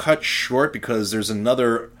kind of cut short because there's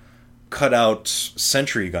another cut-out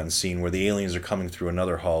sentry gun scene where the aliens are coming through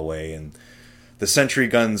another hallway, and the sentry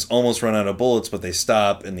guns almost run out of bullets, but they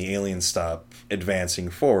stop, and the aliens stop advancing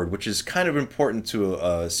forward, which is kind of important to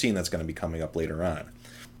a scene that's going to be coming up later on.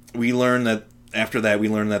 After that, we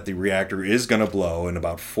learn that the reactor is going to blow in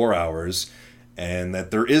about 4 hours, and that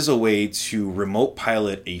there is a way to remote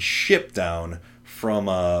pilot a ship down from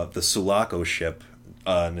the Sulaco ship,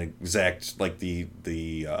 an exact, like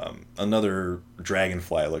another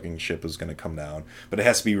Dragonfly-looking ship is going to come down, but it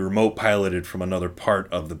has to be remote piloted from another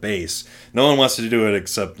part of the base. No one wants to do it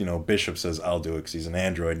except, Bishop says, I'll do it because he's an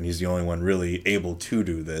android, and he's the only one really able to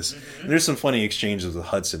do this. And there's some funny exchanges with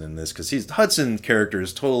Hudson in this, because Hudson's character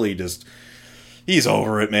is totally just... He's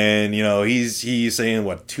over it, man. He's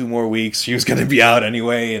saying, 2 more weeks? He was going to be out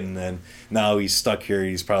anyway, and then now he's stuck here.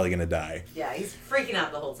 He's probably going to die. Yeah, he's freaking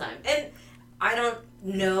out the whole time. And I don't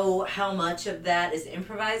know how much of that is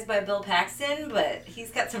improvised by Bill Paxton, but he's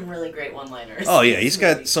got some really great one-liners. Oh, yeah, he's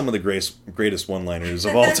got some of the greatest one-liners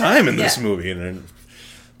of all time in this movie.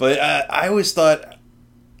 But I always thought...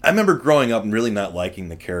 I remember growing up and really not liking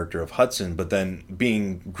the character of Hudson, but then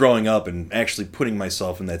growing up and actually putting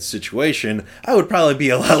myself in that situation, I would probably be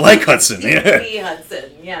a lot like Hudson. You'd be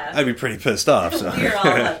Hudson, yeah. I'd be pretty pissed off. So. We're all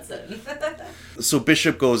Hudson. So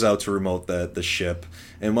Bishop goes out to remote the ship,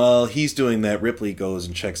 and while he's doing that, Ripley goes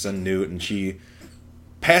and checks on Newt, and she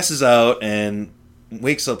passes out and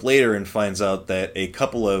wakes up later and finds out that a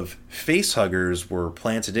couple of facehuggers were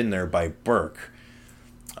planted in there by Burke.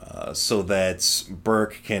 So that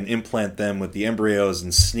Burke can implant them with the embryos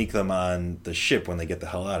and sneak them on the ship when they get the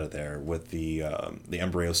hell out of there with the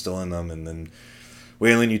embryos still in them, and then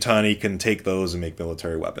Weyland-Yutani can take those and make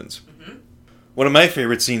military weapons. One of my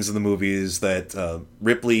favorite scenes in the movie is that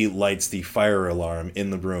Ripley lights the fire alarm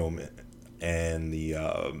in the room, and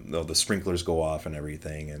the sprinklers go off and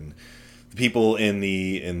everything, and the people in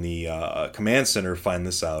the command center find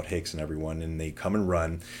this out, Hicks and everyone, and they come and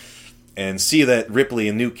run. And see that Ripley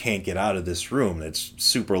and Newt can't get out of this room. That's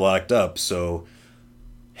super locked up. So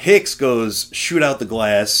Hicks goes, shoot out the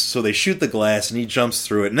glass. So they shoot the glass and he jumps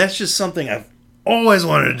through it. And that's just something I've always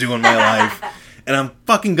wanted to do in my life. And I'm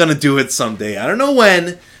fucking gonna do it someday. I don't know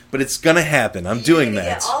when, but it's gonna happen. I'm doing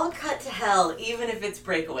that. Get all cut to hell, even if it's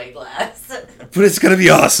breakaway glass. But it's gonna be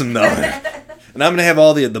awesome, though. And I'm gonna have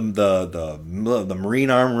all the Marine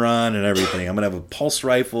armor on and everything. I'm gonna have a pulse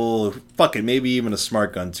rifle, fuck it, maybe even a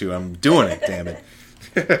smart gun too. I'm doing it, damn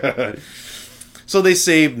it. So they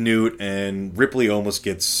save Newt, and Ripley almost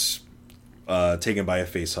gets taken by a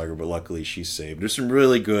facehugger, but luckily she's saved. There's some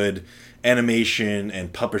really good animation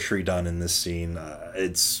and puppetry done in this scene.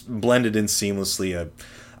 It's blended in seamlessly.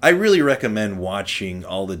 I really recommend watching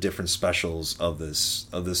all the different specials of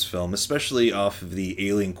this film, especially off of the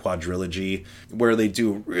Alien Quadrilogy, where they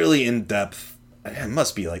do really in-depth. It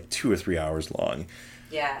must be like 2 or 3 hours long.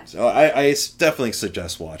 Yeah. So I definitely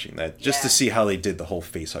suggest watching that, just to see how they did the whole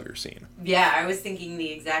facehugger scene. Yeah, I was thinking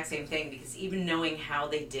the exact same thing, because even knowing how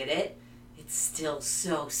they did it, it's still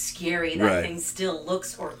so scary. That thing still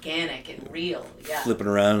looks organic and real. Yeah. Flipping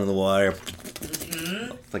around in the water.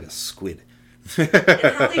 It's like a squid. And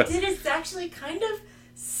how they did it's actually kind of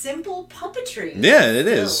simple puppetry. Yeah, it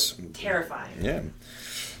is. Terrifying. Yeah.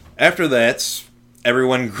 After that,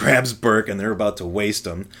 everyone grabs Burke and they're about to waste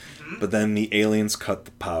him. But then the aliens cut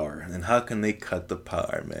the power. And how can they cut the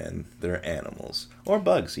power, man? They're animals. Or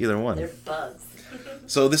bugs, either one. They're bugs.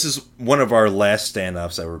 So this is one of our last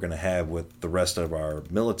standoffs that we're going to have with the rest of our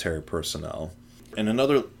military personnel. And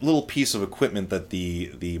another little piece of equipment that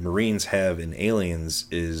the Marines have in Aliens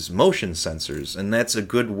is motion sensors. And that's a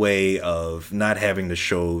good way of not having to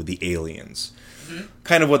show the aliens.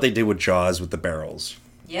 Kind of what they did with Jaws with the barrels.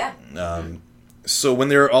 Yeah. So when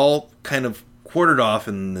they're all kind of quartered off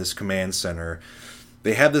in this command center,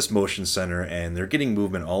 they have this motion center and they're getting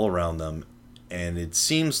movement all around them. And it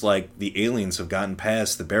seems like the aliens have gotten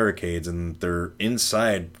past the barricades and they're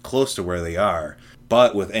inside close to where they are.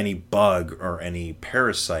 But with any bug or any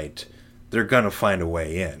parasite they're going to find a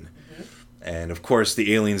way in. And, of course,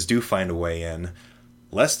 the aliens do find a way in.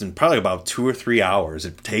 Less than probably about 2 or 3 hours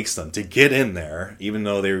it takes them to get in there, even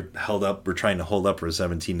though they were trying to hold up for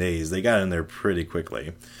 17 days. They got in there pretty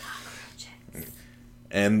quickly.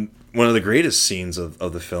 And one of the greatest scenes of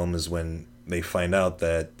the film is when they find out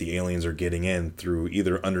that the aliens are getting in through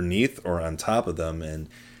either underneath or on top of them. And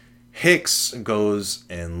Hicks goes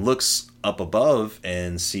and looks up above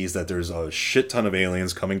and sees that there's a shit ton of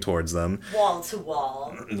aliens coming towards them. Wall to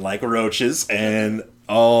wall. Like roaches. And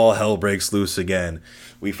all hell breaks loose again.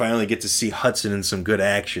 We finally get to see Hudson in some good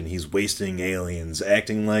action. He's wasting aliens,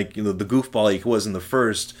 acting like, the goofball he was in the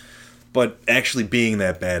first, but actually being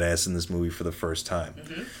that badass in this movie for the first time.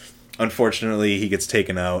 Unfortunately, he gets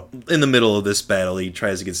taken out in the middle of this battle. He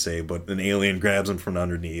tries to get saved, but an alien grabs him from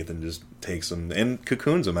underneath and just takes him and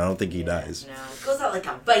cocoons him. I don't think he dies. No, goes out like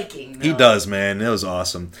a Viking, though. He does, man. That was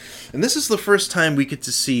awesome. And this is the first time we get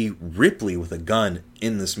to see Ripley with a gun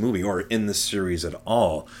in this movie, or in this series at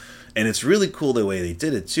all. And it's really cool the way they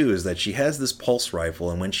did it, too, is that she has this pulse rifle,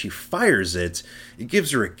 and when she fires it, it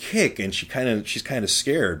gives her a kick, and she's kind of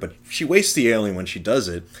scared, but she wastes the alien when she does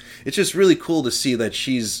it. It's just really cool to see that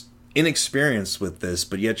she's inexperienced with this,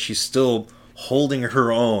 but yet she's still holding her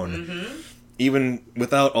own, even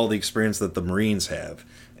without all the experience that the Marines have,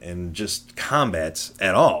 and just combat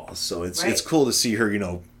at all. So it's cool to see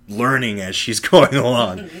her, learning as she's going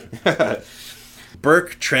along.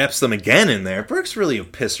 Burke traps them again in there. Burke's really a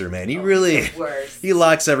pisser, man. He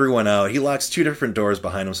locks everyone out. He locks 2 different doors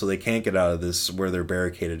behind them so they can't get out of this where they're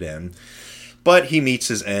barricaded in. But he meets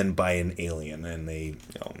his end by an alien, and they,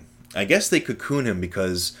 I guess they cocoon him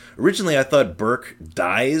because originally I thought Burke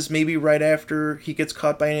dies maybe right after he gets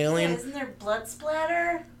caught by an alien. Yeah, isn't there blood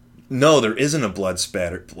splatter? No, there isn't a blood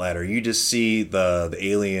splatter. You just see the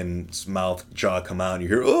alien's jaw come out and you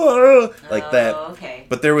hear, oh, like that. Okay.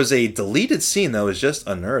 But there was a deleted scene that was just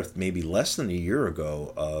unearthed maybe less than a year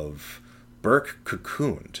ago of Burke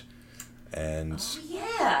cocooned. And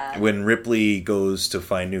when Ripley goes to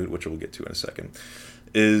find Newt, which we'll get to in a second,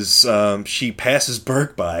 is she passes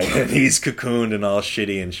Burke by and he's cocooned and all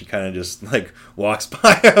shitty, and she kind of just walks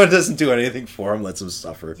by him, doesn't do anything for him, lets him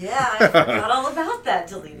suffer. Yeah, I forgot all about that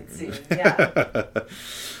deleted scene. Yeah.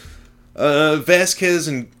 Vasquez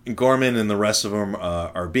and Gorman and the rest of them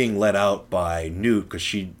are being let out by Newt because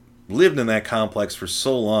she lived in that complex for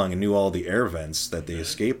so long and knew all the air vents that they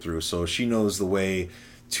escaped through, so she knows the way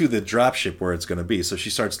to the dropship where it's going to be. So she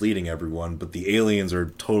starts leading everyone, but the aliens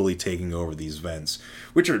are totally taking over these vents,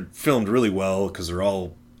 which are filmed really well because they're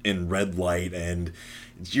all in red light, and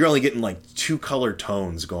you're only getting 2 color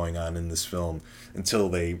tones going on in this film until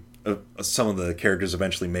some of the characters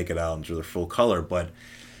eventually make it out into their full color. But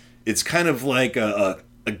it's kind of like a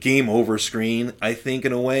game over screen, I think,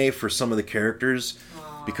 in a way, for some of the characters.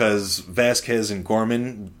 Aww. Because Vasquez and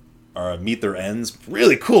Gorman meet their ends.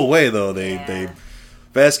 Really cool way, though.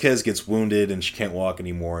 Vasquez gets wounded and she can't walk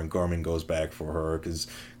anymore, and Gorman goes back for her because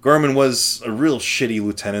Gorman was a real shitty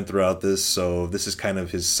lieutenant throughout this, so this is kind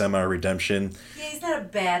of his semi-redemption. Yeah, he's not a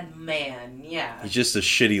bad man, yeah. He's just a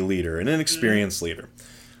shitty leader, an inexperienced leader.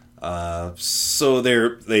 So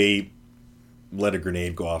they let a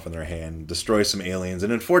grenade go off in their hand, destroy some aliens,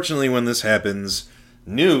 and unfortunately when this happens,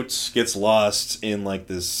 Newt gets lost in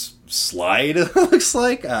this slide, it looks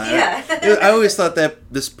like. I always thought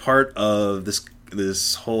that this part of this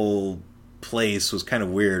whole place was kind of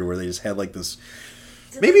weird, where they just had this.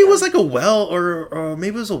 Maybe it was a well, or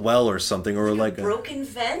maybe it was a well or something, or a broken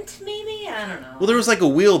vent. Maybe, I don't know. Well, there was a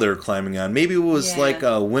wheel they were climbing on. Maybe it was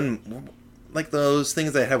those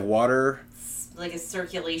things that have water, like a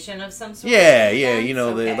circulation of some sort. Yeah. They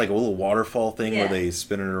a little waterfall thing where they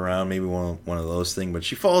spin it around. Maybe one of those things. But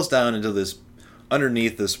she falls down into this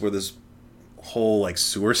underneath this where this whole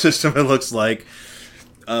sewer system it looks like.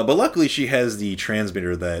 But luckily she has the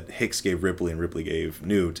transmitter that Hicks gave Ripley and Ripley gave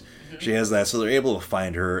Newt. Mm-hmm. She has that, so they're able to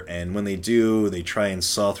find her, and when they do, they try and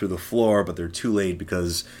saw through the floor, but they're too late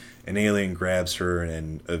because an alien grabs her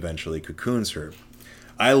and eventually cocoons her.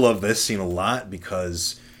 I love this scene a lot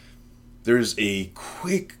because there's a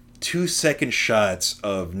quick 2-second shots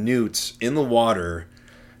of Newt in the water,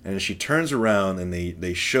 and she turns around and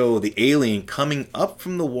they show the alien coming up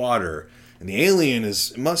from the water, and the alien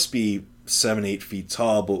must be 7-8 feet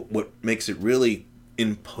tall, but what makes it really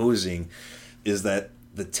imposing is that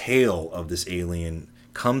the tail of this alien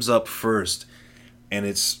comes up first, and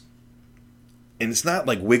it's not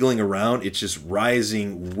wiggling around, it's just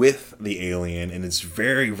rising with the alien, and it's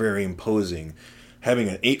very, very imposing, having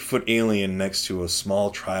an 8-foot alien next to a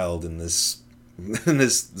small child in this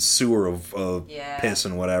sewer of piss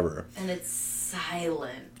and whatever. And it's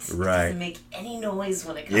silent. Right. It doesn't make any noise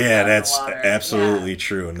when it comes Yeah, out that's of the water. absolutely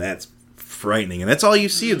true, and that's frightening. And that's all you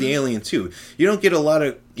see of the alien too. You don't get a lot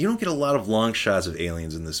of long shots of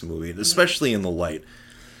aliens in this movie, especially in the light.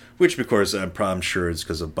 Which, of course, I'm sure it's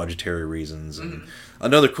because of budgetary reasons. And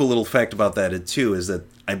another cool little fact about that too is that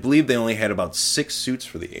I believe they only had about 6 suits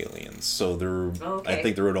for the aliens. So I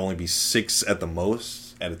think there would only be 6 at the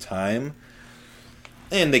most at a time.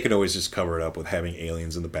 And they could always just cover it up with having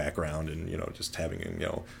aliens in the background and, just having,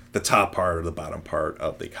 the top part or the bottom part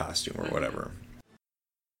of the costume or whatever.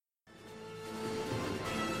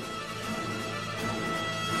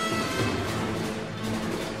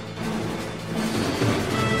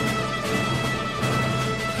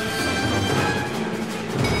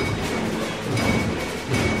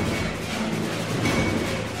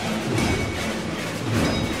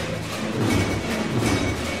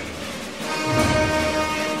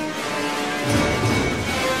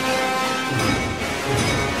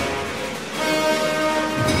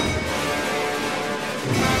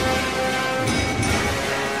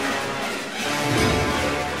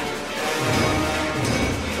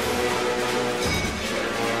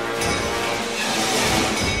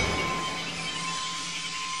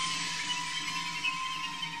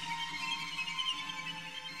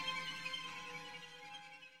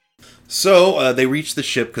 So they reached the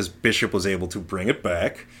ship because Bishop was able to bring it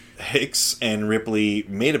back. Hicks and Ripley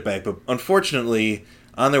made it back, but unfortunately,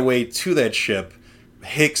 on their way to that ship,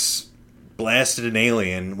 Hicks blasted an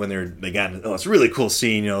alien when they got. It's a really cool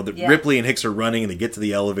scene. Ripley and Hicks are running, and they get to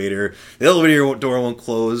the elevator. The elevator door won't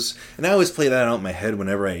close, and I always play that out in my head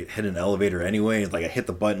whenever I hit an elevator. Anyway, I hit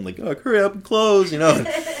the button, hurry up and close,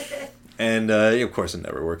 And, of course, it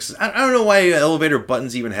never works. I don't know why elevator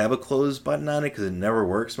buttons even have a close button on it, because it never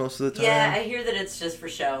works most of the time. Yeah, I hear that it's just for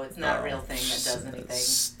show. It's not a real thing that does anything.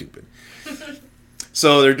 Stupid.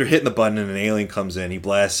 So they're hitting the button, and an alien comes in. He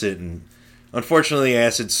blasts it, and unfortunately,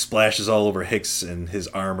 acid splashes all over Hicks and his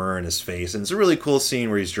armor and his face. And it's a really cool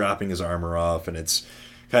scene where he's dropping his armor off, and it's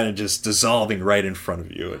kind of just dissolving right in front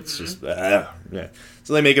of you. It's just, yeah.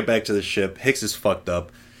 So they make it back to the ship. Hicks is fucked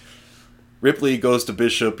up. Ripley goes to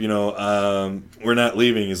Bishop, we're not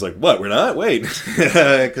leaving. He's like, what, we're not? Wait.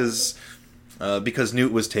 Because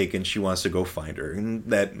Newt was taken, she wants to go find her. And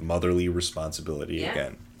that motherly responsibility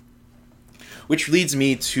again. Which leads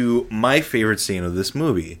me to my favorite scene of this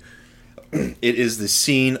movie. It is the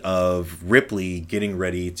scene of Ripley getting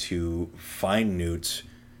ready to find Newt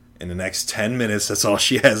in the next 10 minutes. That's all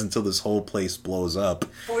she has until this whole place blows up.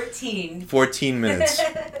 14 minutes.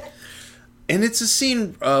 And it's a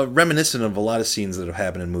scene reminiscent of a lot of scenes that have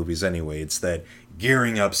happened in movies anyway. It's that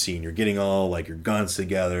gearing up scene. You're getting all, your guns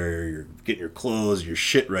together, you're getting your clothes, your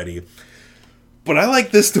shit ready. But I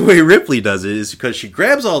like this the way Ripley does it, is because she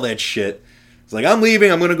grabs all that shit. It's like, I'm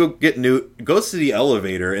leaving, I'm going to go get Newt. Goes to the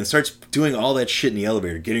elevator and starts doing all that shit in the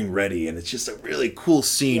elevator, getting ready. And it's just a really cool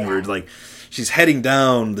scene where, she's heading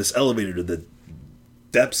down this elevator to the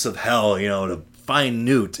depths of hell, to find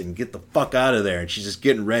Newt and get the fuck out of there. And she's just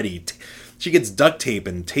getting ready. She gets duct tape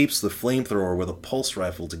and tapes the flamethrower with a pulse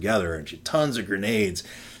rifle together, and she tons of grenades.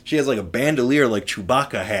 She has a bandolier like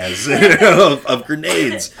Chewbacca has of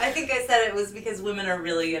grenades. I think I said it was because women are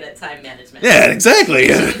really good at time management. Yeah, exactly.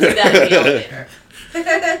 She can do that in the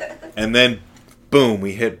elevator. And then, boom,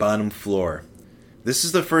 we hit bottom floor. This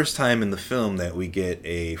is the first time in the film that we get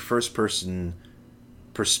a first-person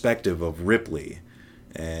perspective of Ripley.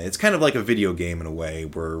 It's kind of like a video game in a way,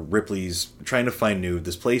 where Ripley's trying to find Newt.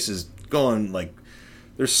 This place is going,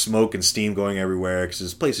 there's smoke and steam going everywhere, because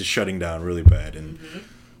this place is shutting down really bad. And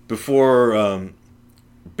before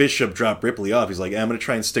Bishop dropped Ripley off, he's like, I'm going to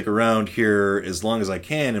try and stick around here as long as I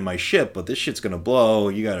can in my ship, but this shit's going to blow,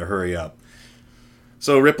 you got to hurry up.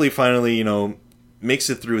 So Ripley finally, makes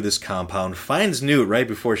it through this compound, finds Newt right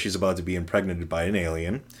before she's about to be impregnated by an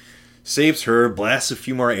alien, saves her, blasts a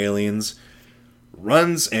few more aliens,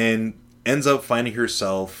 runs and ends up finding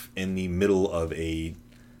herself in the middle of a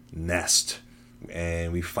nest.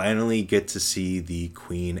 And we finally get to see the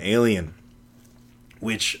queen alien.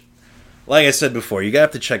 Which, like I said before, you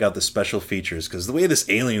have to check out the special features, because the way this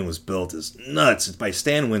alien was built is nuts. It's by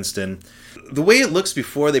Stan Winston. The way it looks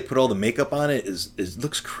before they put all the makeup on it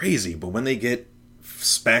looks crazy, but when they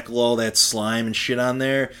spackle all that slime and shit on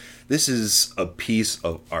there, this is a piece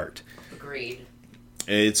of art. Agreed.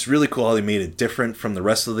 It's really cool how they made it different from the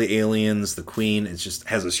rest of the aliens. The queen, it just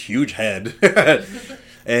has this huge head.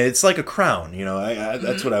 And it's like a crown,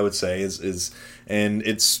 that's what I would say and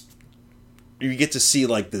it's, you get to see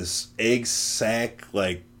this egg sac,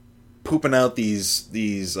 pooping out these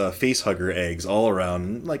face hugger eggs all around.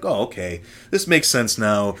 And oh, okay, this makes sense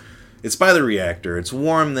now. It's by the reactor. It's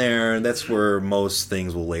warm there. That's where most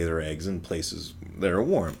things will lay their eggs, in places that are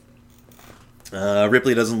warm.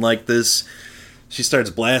 Ripley doesn't like this. She starts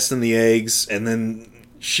blasting the eggs, and then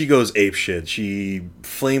she goes apeshit. She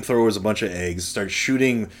flamethrowers a bunch of eggs, starts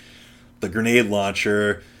shooting the grenade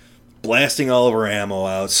launcher, blasting all of her ammo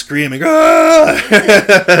out, screaming, "Ah!"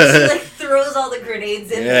 She throws all the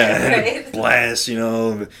grenades in there, right? Blasts,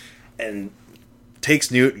 and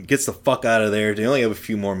takes Newt, gets the fuck out of there. They only have a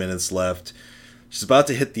few more minutes left. She's about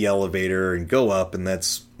to hit the elevator and go up, and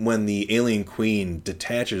that's when the alien queen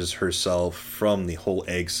detaches herself from the whole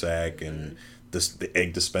egg sack and the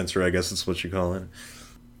egg dispenser, I guess that's what you call it.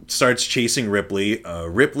 Starts chasing Ripley.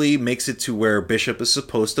 Ripley makes it to where Bishop is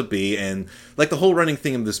supposed to be, and the whole running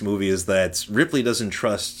thing of this movie is that Ripley doesn't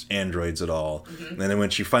trust androids at all. And then when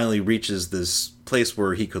she finally reaches this place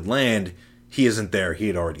where he could land, he isn't there. He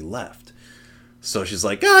had already left. So she's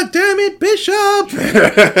like, "God damn it, Bishop!"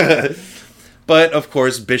 But of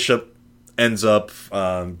course, Bishop ends up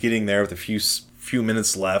getting there with a few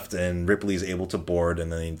minutes left, and Ripley's able to board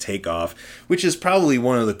and then take off, which is probably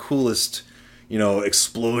one of the coolest,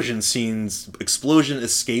 explosion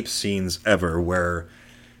escape scenes ever, where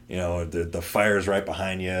the fire's right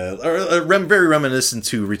behind you, or very reminiscent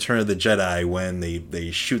to Return of the Jedi when they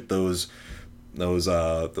shoot those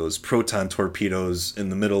proton torpedoes in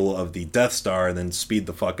the middle of the Death Star and then speed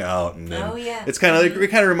the fuck out. And then it's kind of it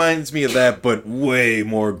kind of reminds me of that, but way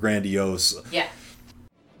more grandiose. Yeah.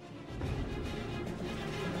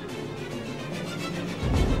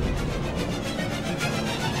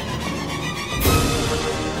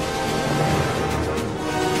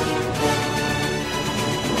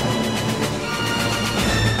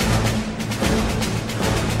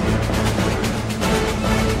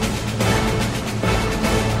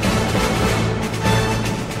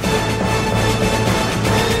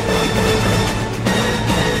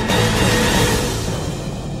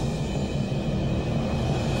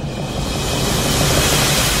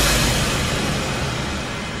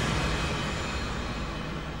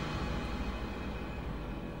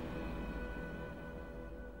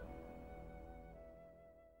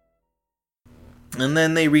 And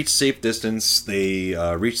then they reach safe distance. They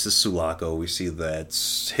reach the Sulaco. We see that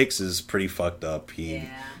Hicks is pretty fucked up.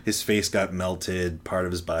 His face got melted. Part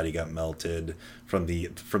of his body got melted from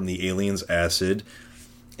the alien's acid.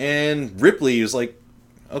 And Ripley is like,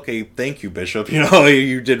 "Okay, thank you, Bishop.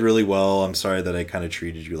 You did really well. I'm sorry that I kind of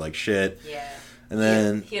treated you like shit." Yeah. And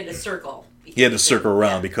then he had to circle. He had to circle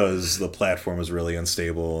around because the platform was really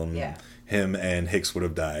unstable, and him and Hicks would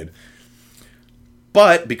have died.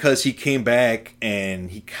 But because he came back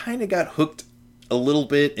and he kind of got hooked a little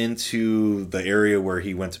bit into the area where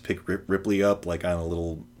he went to pick Ripley up, on a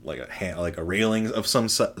little a railing of some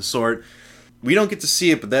sort. We don't get to see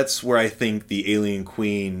it, but that's where I think the alien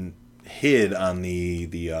queen hid on the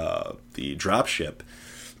dropship.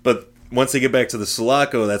 But once they get back to the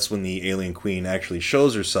Sulaco, that's when the alien queen actually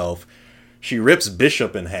shows herself. She rips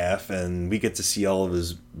Bishop in half, and we get to see all of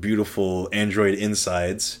his beautiful android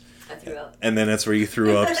insides. And then that's where you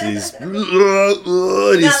threw up. So he's not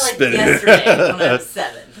like yesterday when I was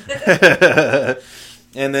 7.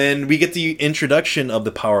 And then we get the introduction of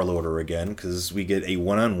the power loader again, because we get a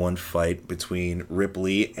one-on-one fight between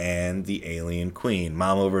Ripley and the alien queen,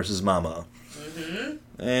 Mama versus Mama. Mm-hmm.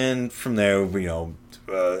 And from there,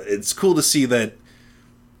 it's cool to see that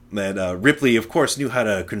Ripley, of course, knew how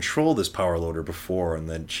to control this power loader before, and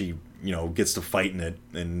then she gets to fight in it,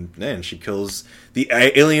 and then she kills the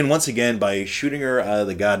alien once again by shooting her out of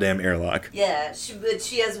the goddamn airlock. Yeah,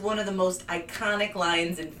 she has one of the most iconic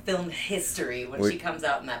lines in film history when she comes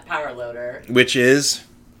out in that power loader. Which is?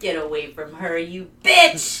 "Get away from her, you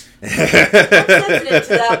bitch!" I'm sensitive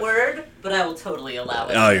to that word, but I will totally allow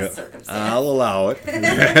it in this circumstance. I'll allow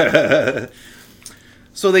it.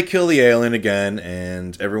 So they kill the alien again,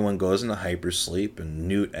 and everyone goes into hypersleep, and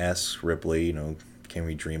Newt asks Ripley, "Can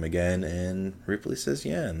we dream again?" And Ripley says,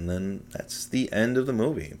 "Yeah." And then that's the end of the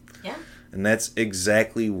movie. Yeah. And that's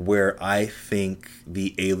exactly where I think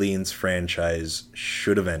the Aliens franchise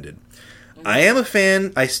should have ended. Mm-hmm. I am a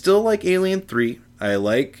fan. I still like Alien 3. I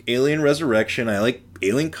like Alien Resurrection. I like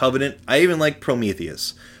Alien Covenant. I even like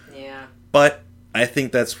Prometheus. Yeah. But I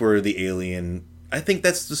think that's where I think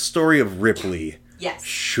that's the story of Ripley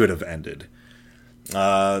should have ended.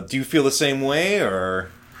 Do you feel the same way, or?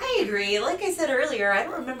 I agree. Like I said earlier, I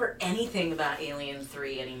don't remember anything about Alien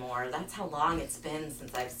 3 anymore. That's how long it's been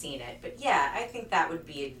since I've seen it. But yeah, I think that would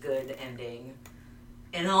be a good ending.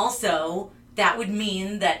 And also, that would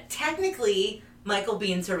mean that technically Michael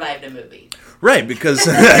Biehn survived a movie. Right, because,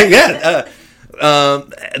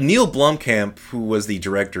 Neil Blomkamp, who was the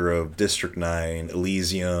director of District 9,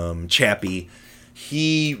 Elysium, Chappie,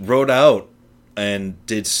 he wrote out and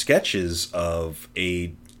did sketches of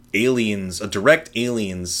a direct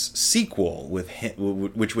Aliens sequel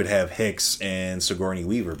which would have Hicks and Sigourney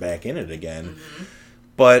Weaver back in it again. Mm-hmm.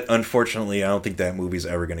 But unfortunately, I don't think that movie's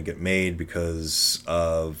ever going to get made because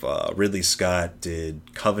of Ridley Scott did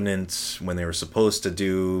Covenant when they were supposed to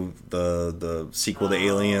do the sequel to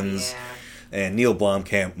Aliens. Yeah. And Neil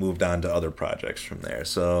Blomkamp moved on to other projects from there.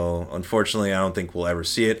 So, unfortunately, I don't think we'll ever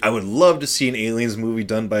see it. I would love to see an Aliens movie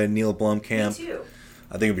done by Neil Blomkamp. Me too.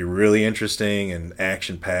 I think it'd be really interesting and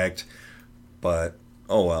action-packed. But,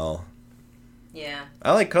 oh well. Yeah.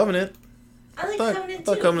 I like Covenant. I like Covenant too. I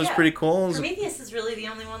thought Covenant was pretty cool. Prometheus is really the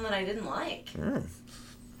only one that I didn't like. I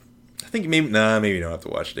think maybe you don't have to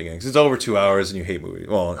watch it again because it's over 2 hours and you hate movies.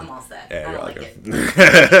 Well, I'm all set. Yeah, I don't like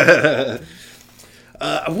it.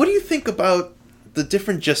 What do you think about the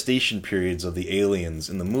different gestation periods of the aliens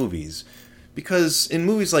in the movies? Because in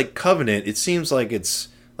movies like Covenant, it seems like it's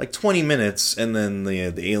like 20 minutes and then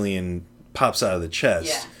the alien pops out of the chest.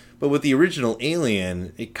 Yeah. But with the original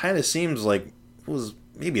Alien, it kind of seems like it was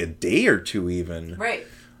maybe a day or two even. Right.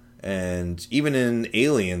 And even in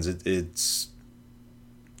Aliens, it's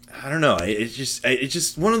I don't know. It's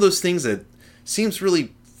just one of those things that seems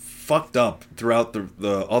really fucked up throughout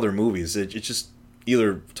the other movies. It just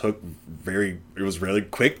either it was really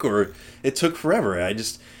quick or it took forever. I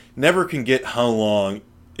just never can get how long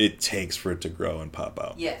it takes for it to grow and pop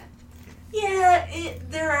out. Yeah. Yeah,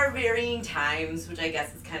 there are varying times, which I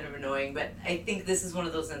guess is kind of annoying, but I think this is one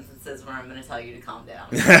of those instances where I'm going to tell you to calm down.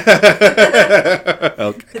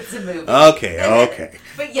 Okay. It's a movie. Okay.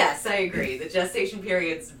 But yes, I agree. The gestation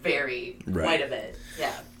periods vary quite a bit.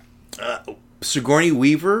 Yeah. Sigourney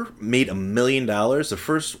Weaver made $1 million, the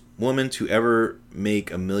first woman to ever make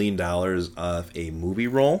 $1 million off a movie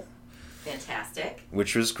role. Fantastic.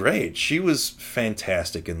 Which was great. She was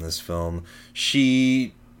fantastic in this film.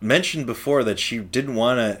 She mentioned before that she didn't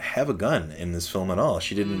want to have a gun in this film at all.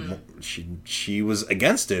 She didn't. She was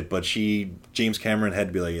against it, but James Cameron had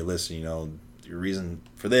to be like, hey, listen, your reason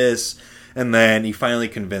for this, and then he finally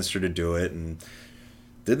convinced her to do it and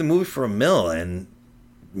did the movie for $1 million and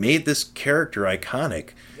made this character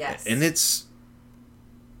iconic. Yes,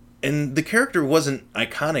 and the character wasn't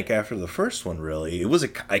iconic after the first one. Really, it was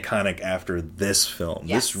iconic after this film.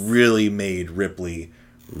 Yes. This really made Ripley.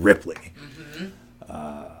 Mm-hmm.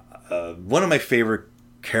 One of my favorite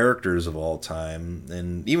characters of all time,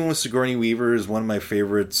 and even with Sigourney Weaver, is one of my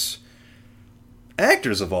favorites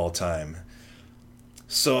actors of all time.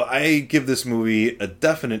 So I give this movie a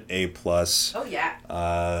definite A+. Oh yeah.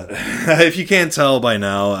 If you can't tell by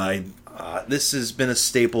now, this has been a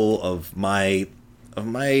staple of my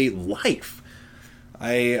life.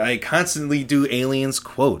 I constantly do Aliens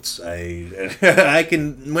quotes. I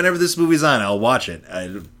can, whenever this movie's on, I'll watch it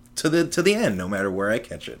to the end, no matter where I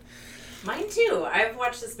catch it. Mine too. I've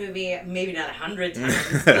watched this movie maybe not 100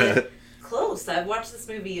 times, but close. I've watched this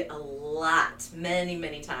movie a lot,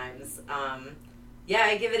 many times. Yeah,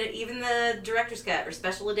 I give it even the director's cut or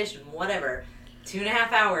special edition, whatever,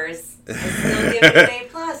 2.5 hours. I still give it an A+,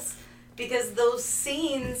 because those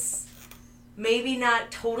scenes, maybe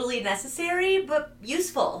not totally necessary, but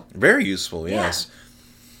useful. Very useful, yes.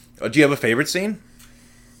 Yeah. Do you have a favorite scene?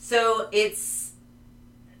 So I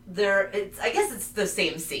guess it's the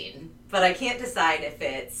same scene, but I can't decide if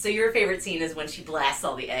it's... So your favorite scene is when she blasts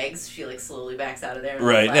all the eggs. She slowly backs out of there and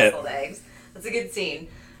blasts all the eggs. That's a good scene.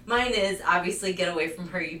 Mine is obviously Get Away From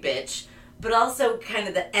Her, You Bitch. But also kind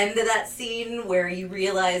of the end of that scene where you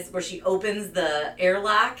realize, where she opens the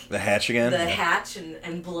airlock. The hatch again? The hatch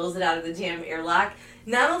and blows it out of the damn airlock.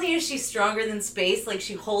 Not only is she stronger than space,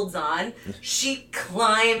 she holds on, she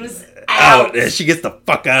climbs out. She gets the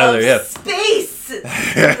fuck out of there, yeah. Space! And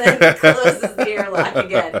then closes the airlock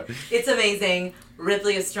again. It's amazing.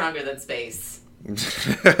 Ripley is stronger than space.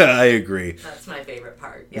 I agree. That's my favorite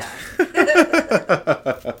part, yeah.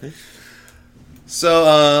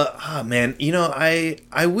 So, man,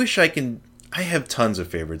 I wish I have tons of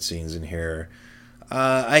favorite scenes in here.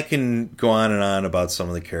 I can go on and on about some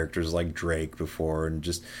of the characters like Drake before and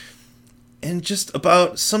just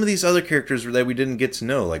about some of these other characters that we didn't get to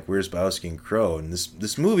know, like Wierzbowski and Crow. And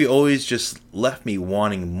this movie always just left me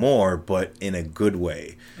wanting more, but in a good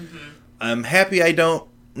way. Mm-hmm. I'm happy I don't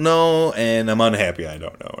know, and I'm unhappy I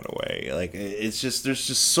don't know in a way. It's just, there's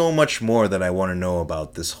just so much more that I want to know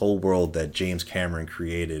about this whole world that James Cameron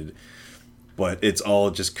created, but it's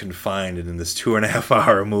all just confined in this 2.5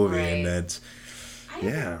 hour movie. Right. And that's,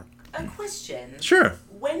 a question. Sure.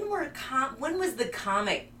 When was the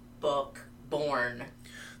comic book born?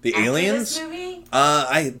 The after Aliens? this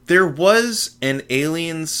movie? There was an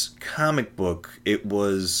Aliens comic book. It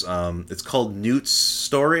was, it's called Newt's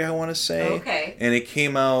Story, I want to say. Okay. And it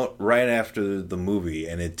came out right after the movie,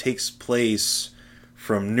 and it takes place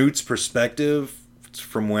from Newt's perspective,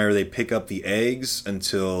 from where they pick up the eggs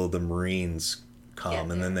until the Marines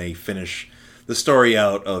come, and then they finish the story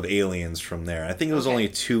out of Aliens from there. I think it was only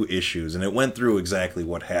 2 issues, and it went through exactly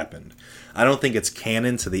what happened. I don't think it's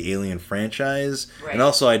canon to the Alien franchise, and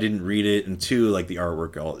also I didn't read it, and 2, like, the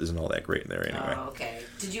artwork isn't all that great in there anyway. Oh, okay.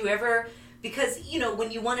 Did you ever, because, you know, when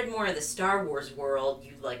you wanted more of the Star Wars world,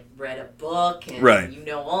 you, like, read a book, and you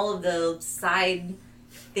know all of the side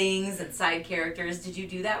things and side characters. Did you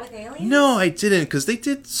do that with Aliens? No, I didn't, because they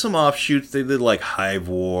did some offshoots. They did, like, Hive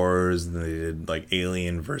Wars, and they did, like,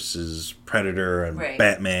 Alien versus Predator and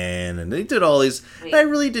Batman, and they did all these. And I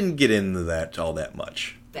really didn't get into that all that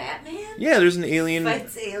much. Batman? Yeah, there's an Alien.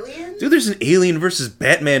 Fights aliens? Dude, there's an Alien versus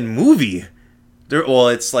Batman movie. Well,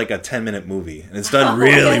 it's like a 10-minute movie, and it's done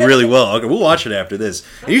really, really well. Okay, we'll watch it after this.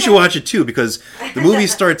 And you should watch it, too, because the movie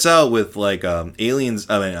starts out with, like, Batman's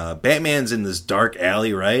in this dark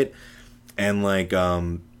alley, right? And, like,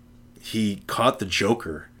 he caught the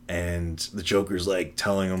Joker, and the Joker's, like,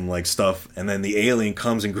 telling him, like, stuff, and then the alien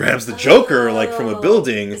comes and grabs the Joker, like, from a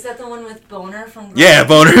building. Is that the one with Boner from... Yeah,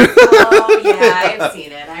 Boner. Oh, yeah, I've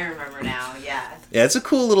seen it. I remember now, yeah. Yeah, it's a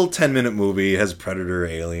cool little 10-minute movie. It has Predator,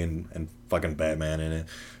 Alien, and fucking Batman in it.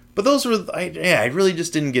 But those were... I really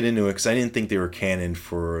just didn't get into it, because I didn't think they were canon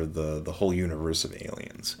for the whole universe of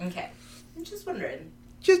Aliens. Okay. I'm just wondering.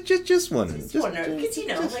 Just wondering. Just wondering. Because, you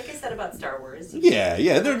know, like I said about Star Wars.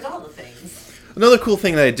 Yeah. There's all the things. Another cool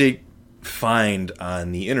thing that I did find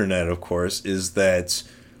on the internet, of course, is that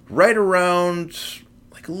right around,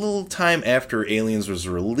 like, a little time after Aliens was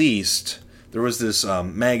released, there was this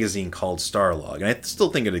magazine called Starlog, and I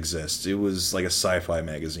still think it exists. It was like a sci-fi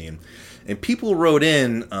magazine, and people wrote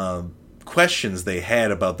in questions they had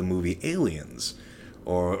about the movie Aliens,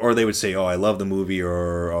 or they would say, "Oh, I love the movie,"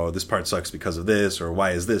 or "Oh, this part sucks because of this," or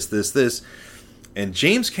 "Why is this?" And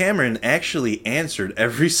James Cameron actually answered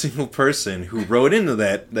every single person who wrote into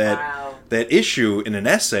that issue in an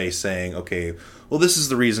essay, saying, "Okay, well, this is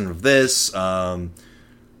the reason of this.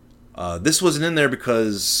 This wasn't in there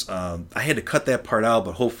because I had to cut that part out,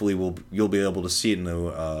 but hopefully you'll be able to see it in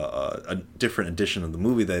a different edition of the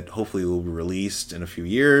movie that hopefully will be released in a few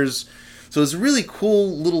years." So it's a really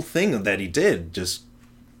cool little thing that he did, just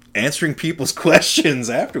answering people's questions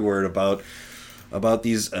afterward about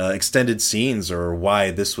these extended scenes or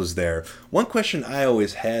why this was there. One question I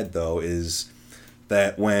always had, though, is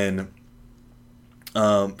that when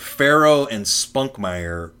Farrow and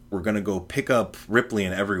Spunkmeyer were going to go pick up Ripley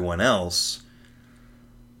and everyone else,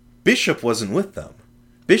 Bishop wasn't with them.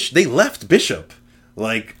 They left Bishop,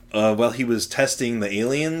 like, while he was testing the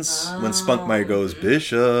aliens, when Spunkmeyer goes,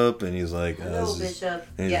 "Bishop," and he's like, "Hello, Bishop."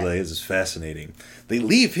 And he's like, "This is fascinating." They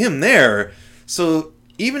leave him there, so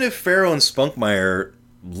even if Farrow and Spunkmeyer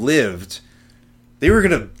lived, they were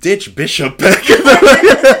going to ditch Bishop back.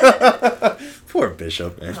 Poor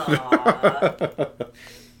Bishop, man.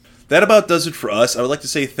 That about does it for us. I would like to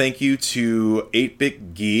say thank you to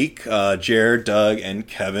 8-Bit Geek, Jared, Doug, and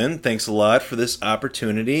Kevin. Thanks a lot for this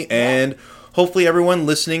opportunity, and hopefully everyone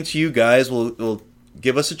listening to you guys will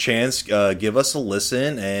give us a chance, give us a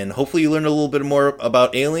listen, and hopefully you learn a little bit more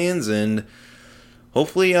about Aliens, and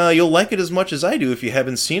hopefully you'll like it as much as I do if you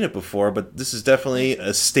haven't seen it before, but this is definitely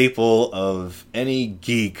a staple of any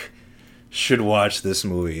geek should watch this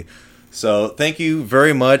movie. So thank you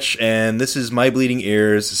very much, and this is My Bleeding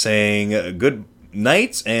Ears saying good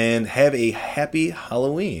night and have a happy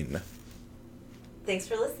Halloween. Thanks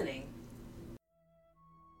for listening.